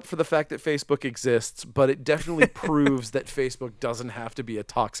make up for the fact that Facebook exists, but it definitely proves that Facebook doesn't have to be a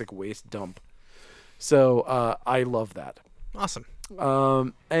toxic waste dump. So I love that. Awesome.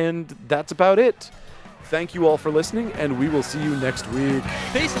 And that's about it. Thank you all for listening, and we will see you next week.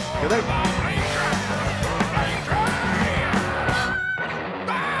 Peace. Good night.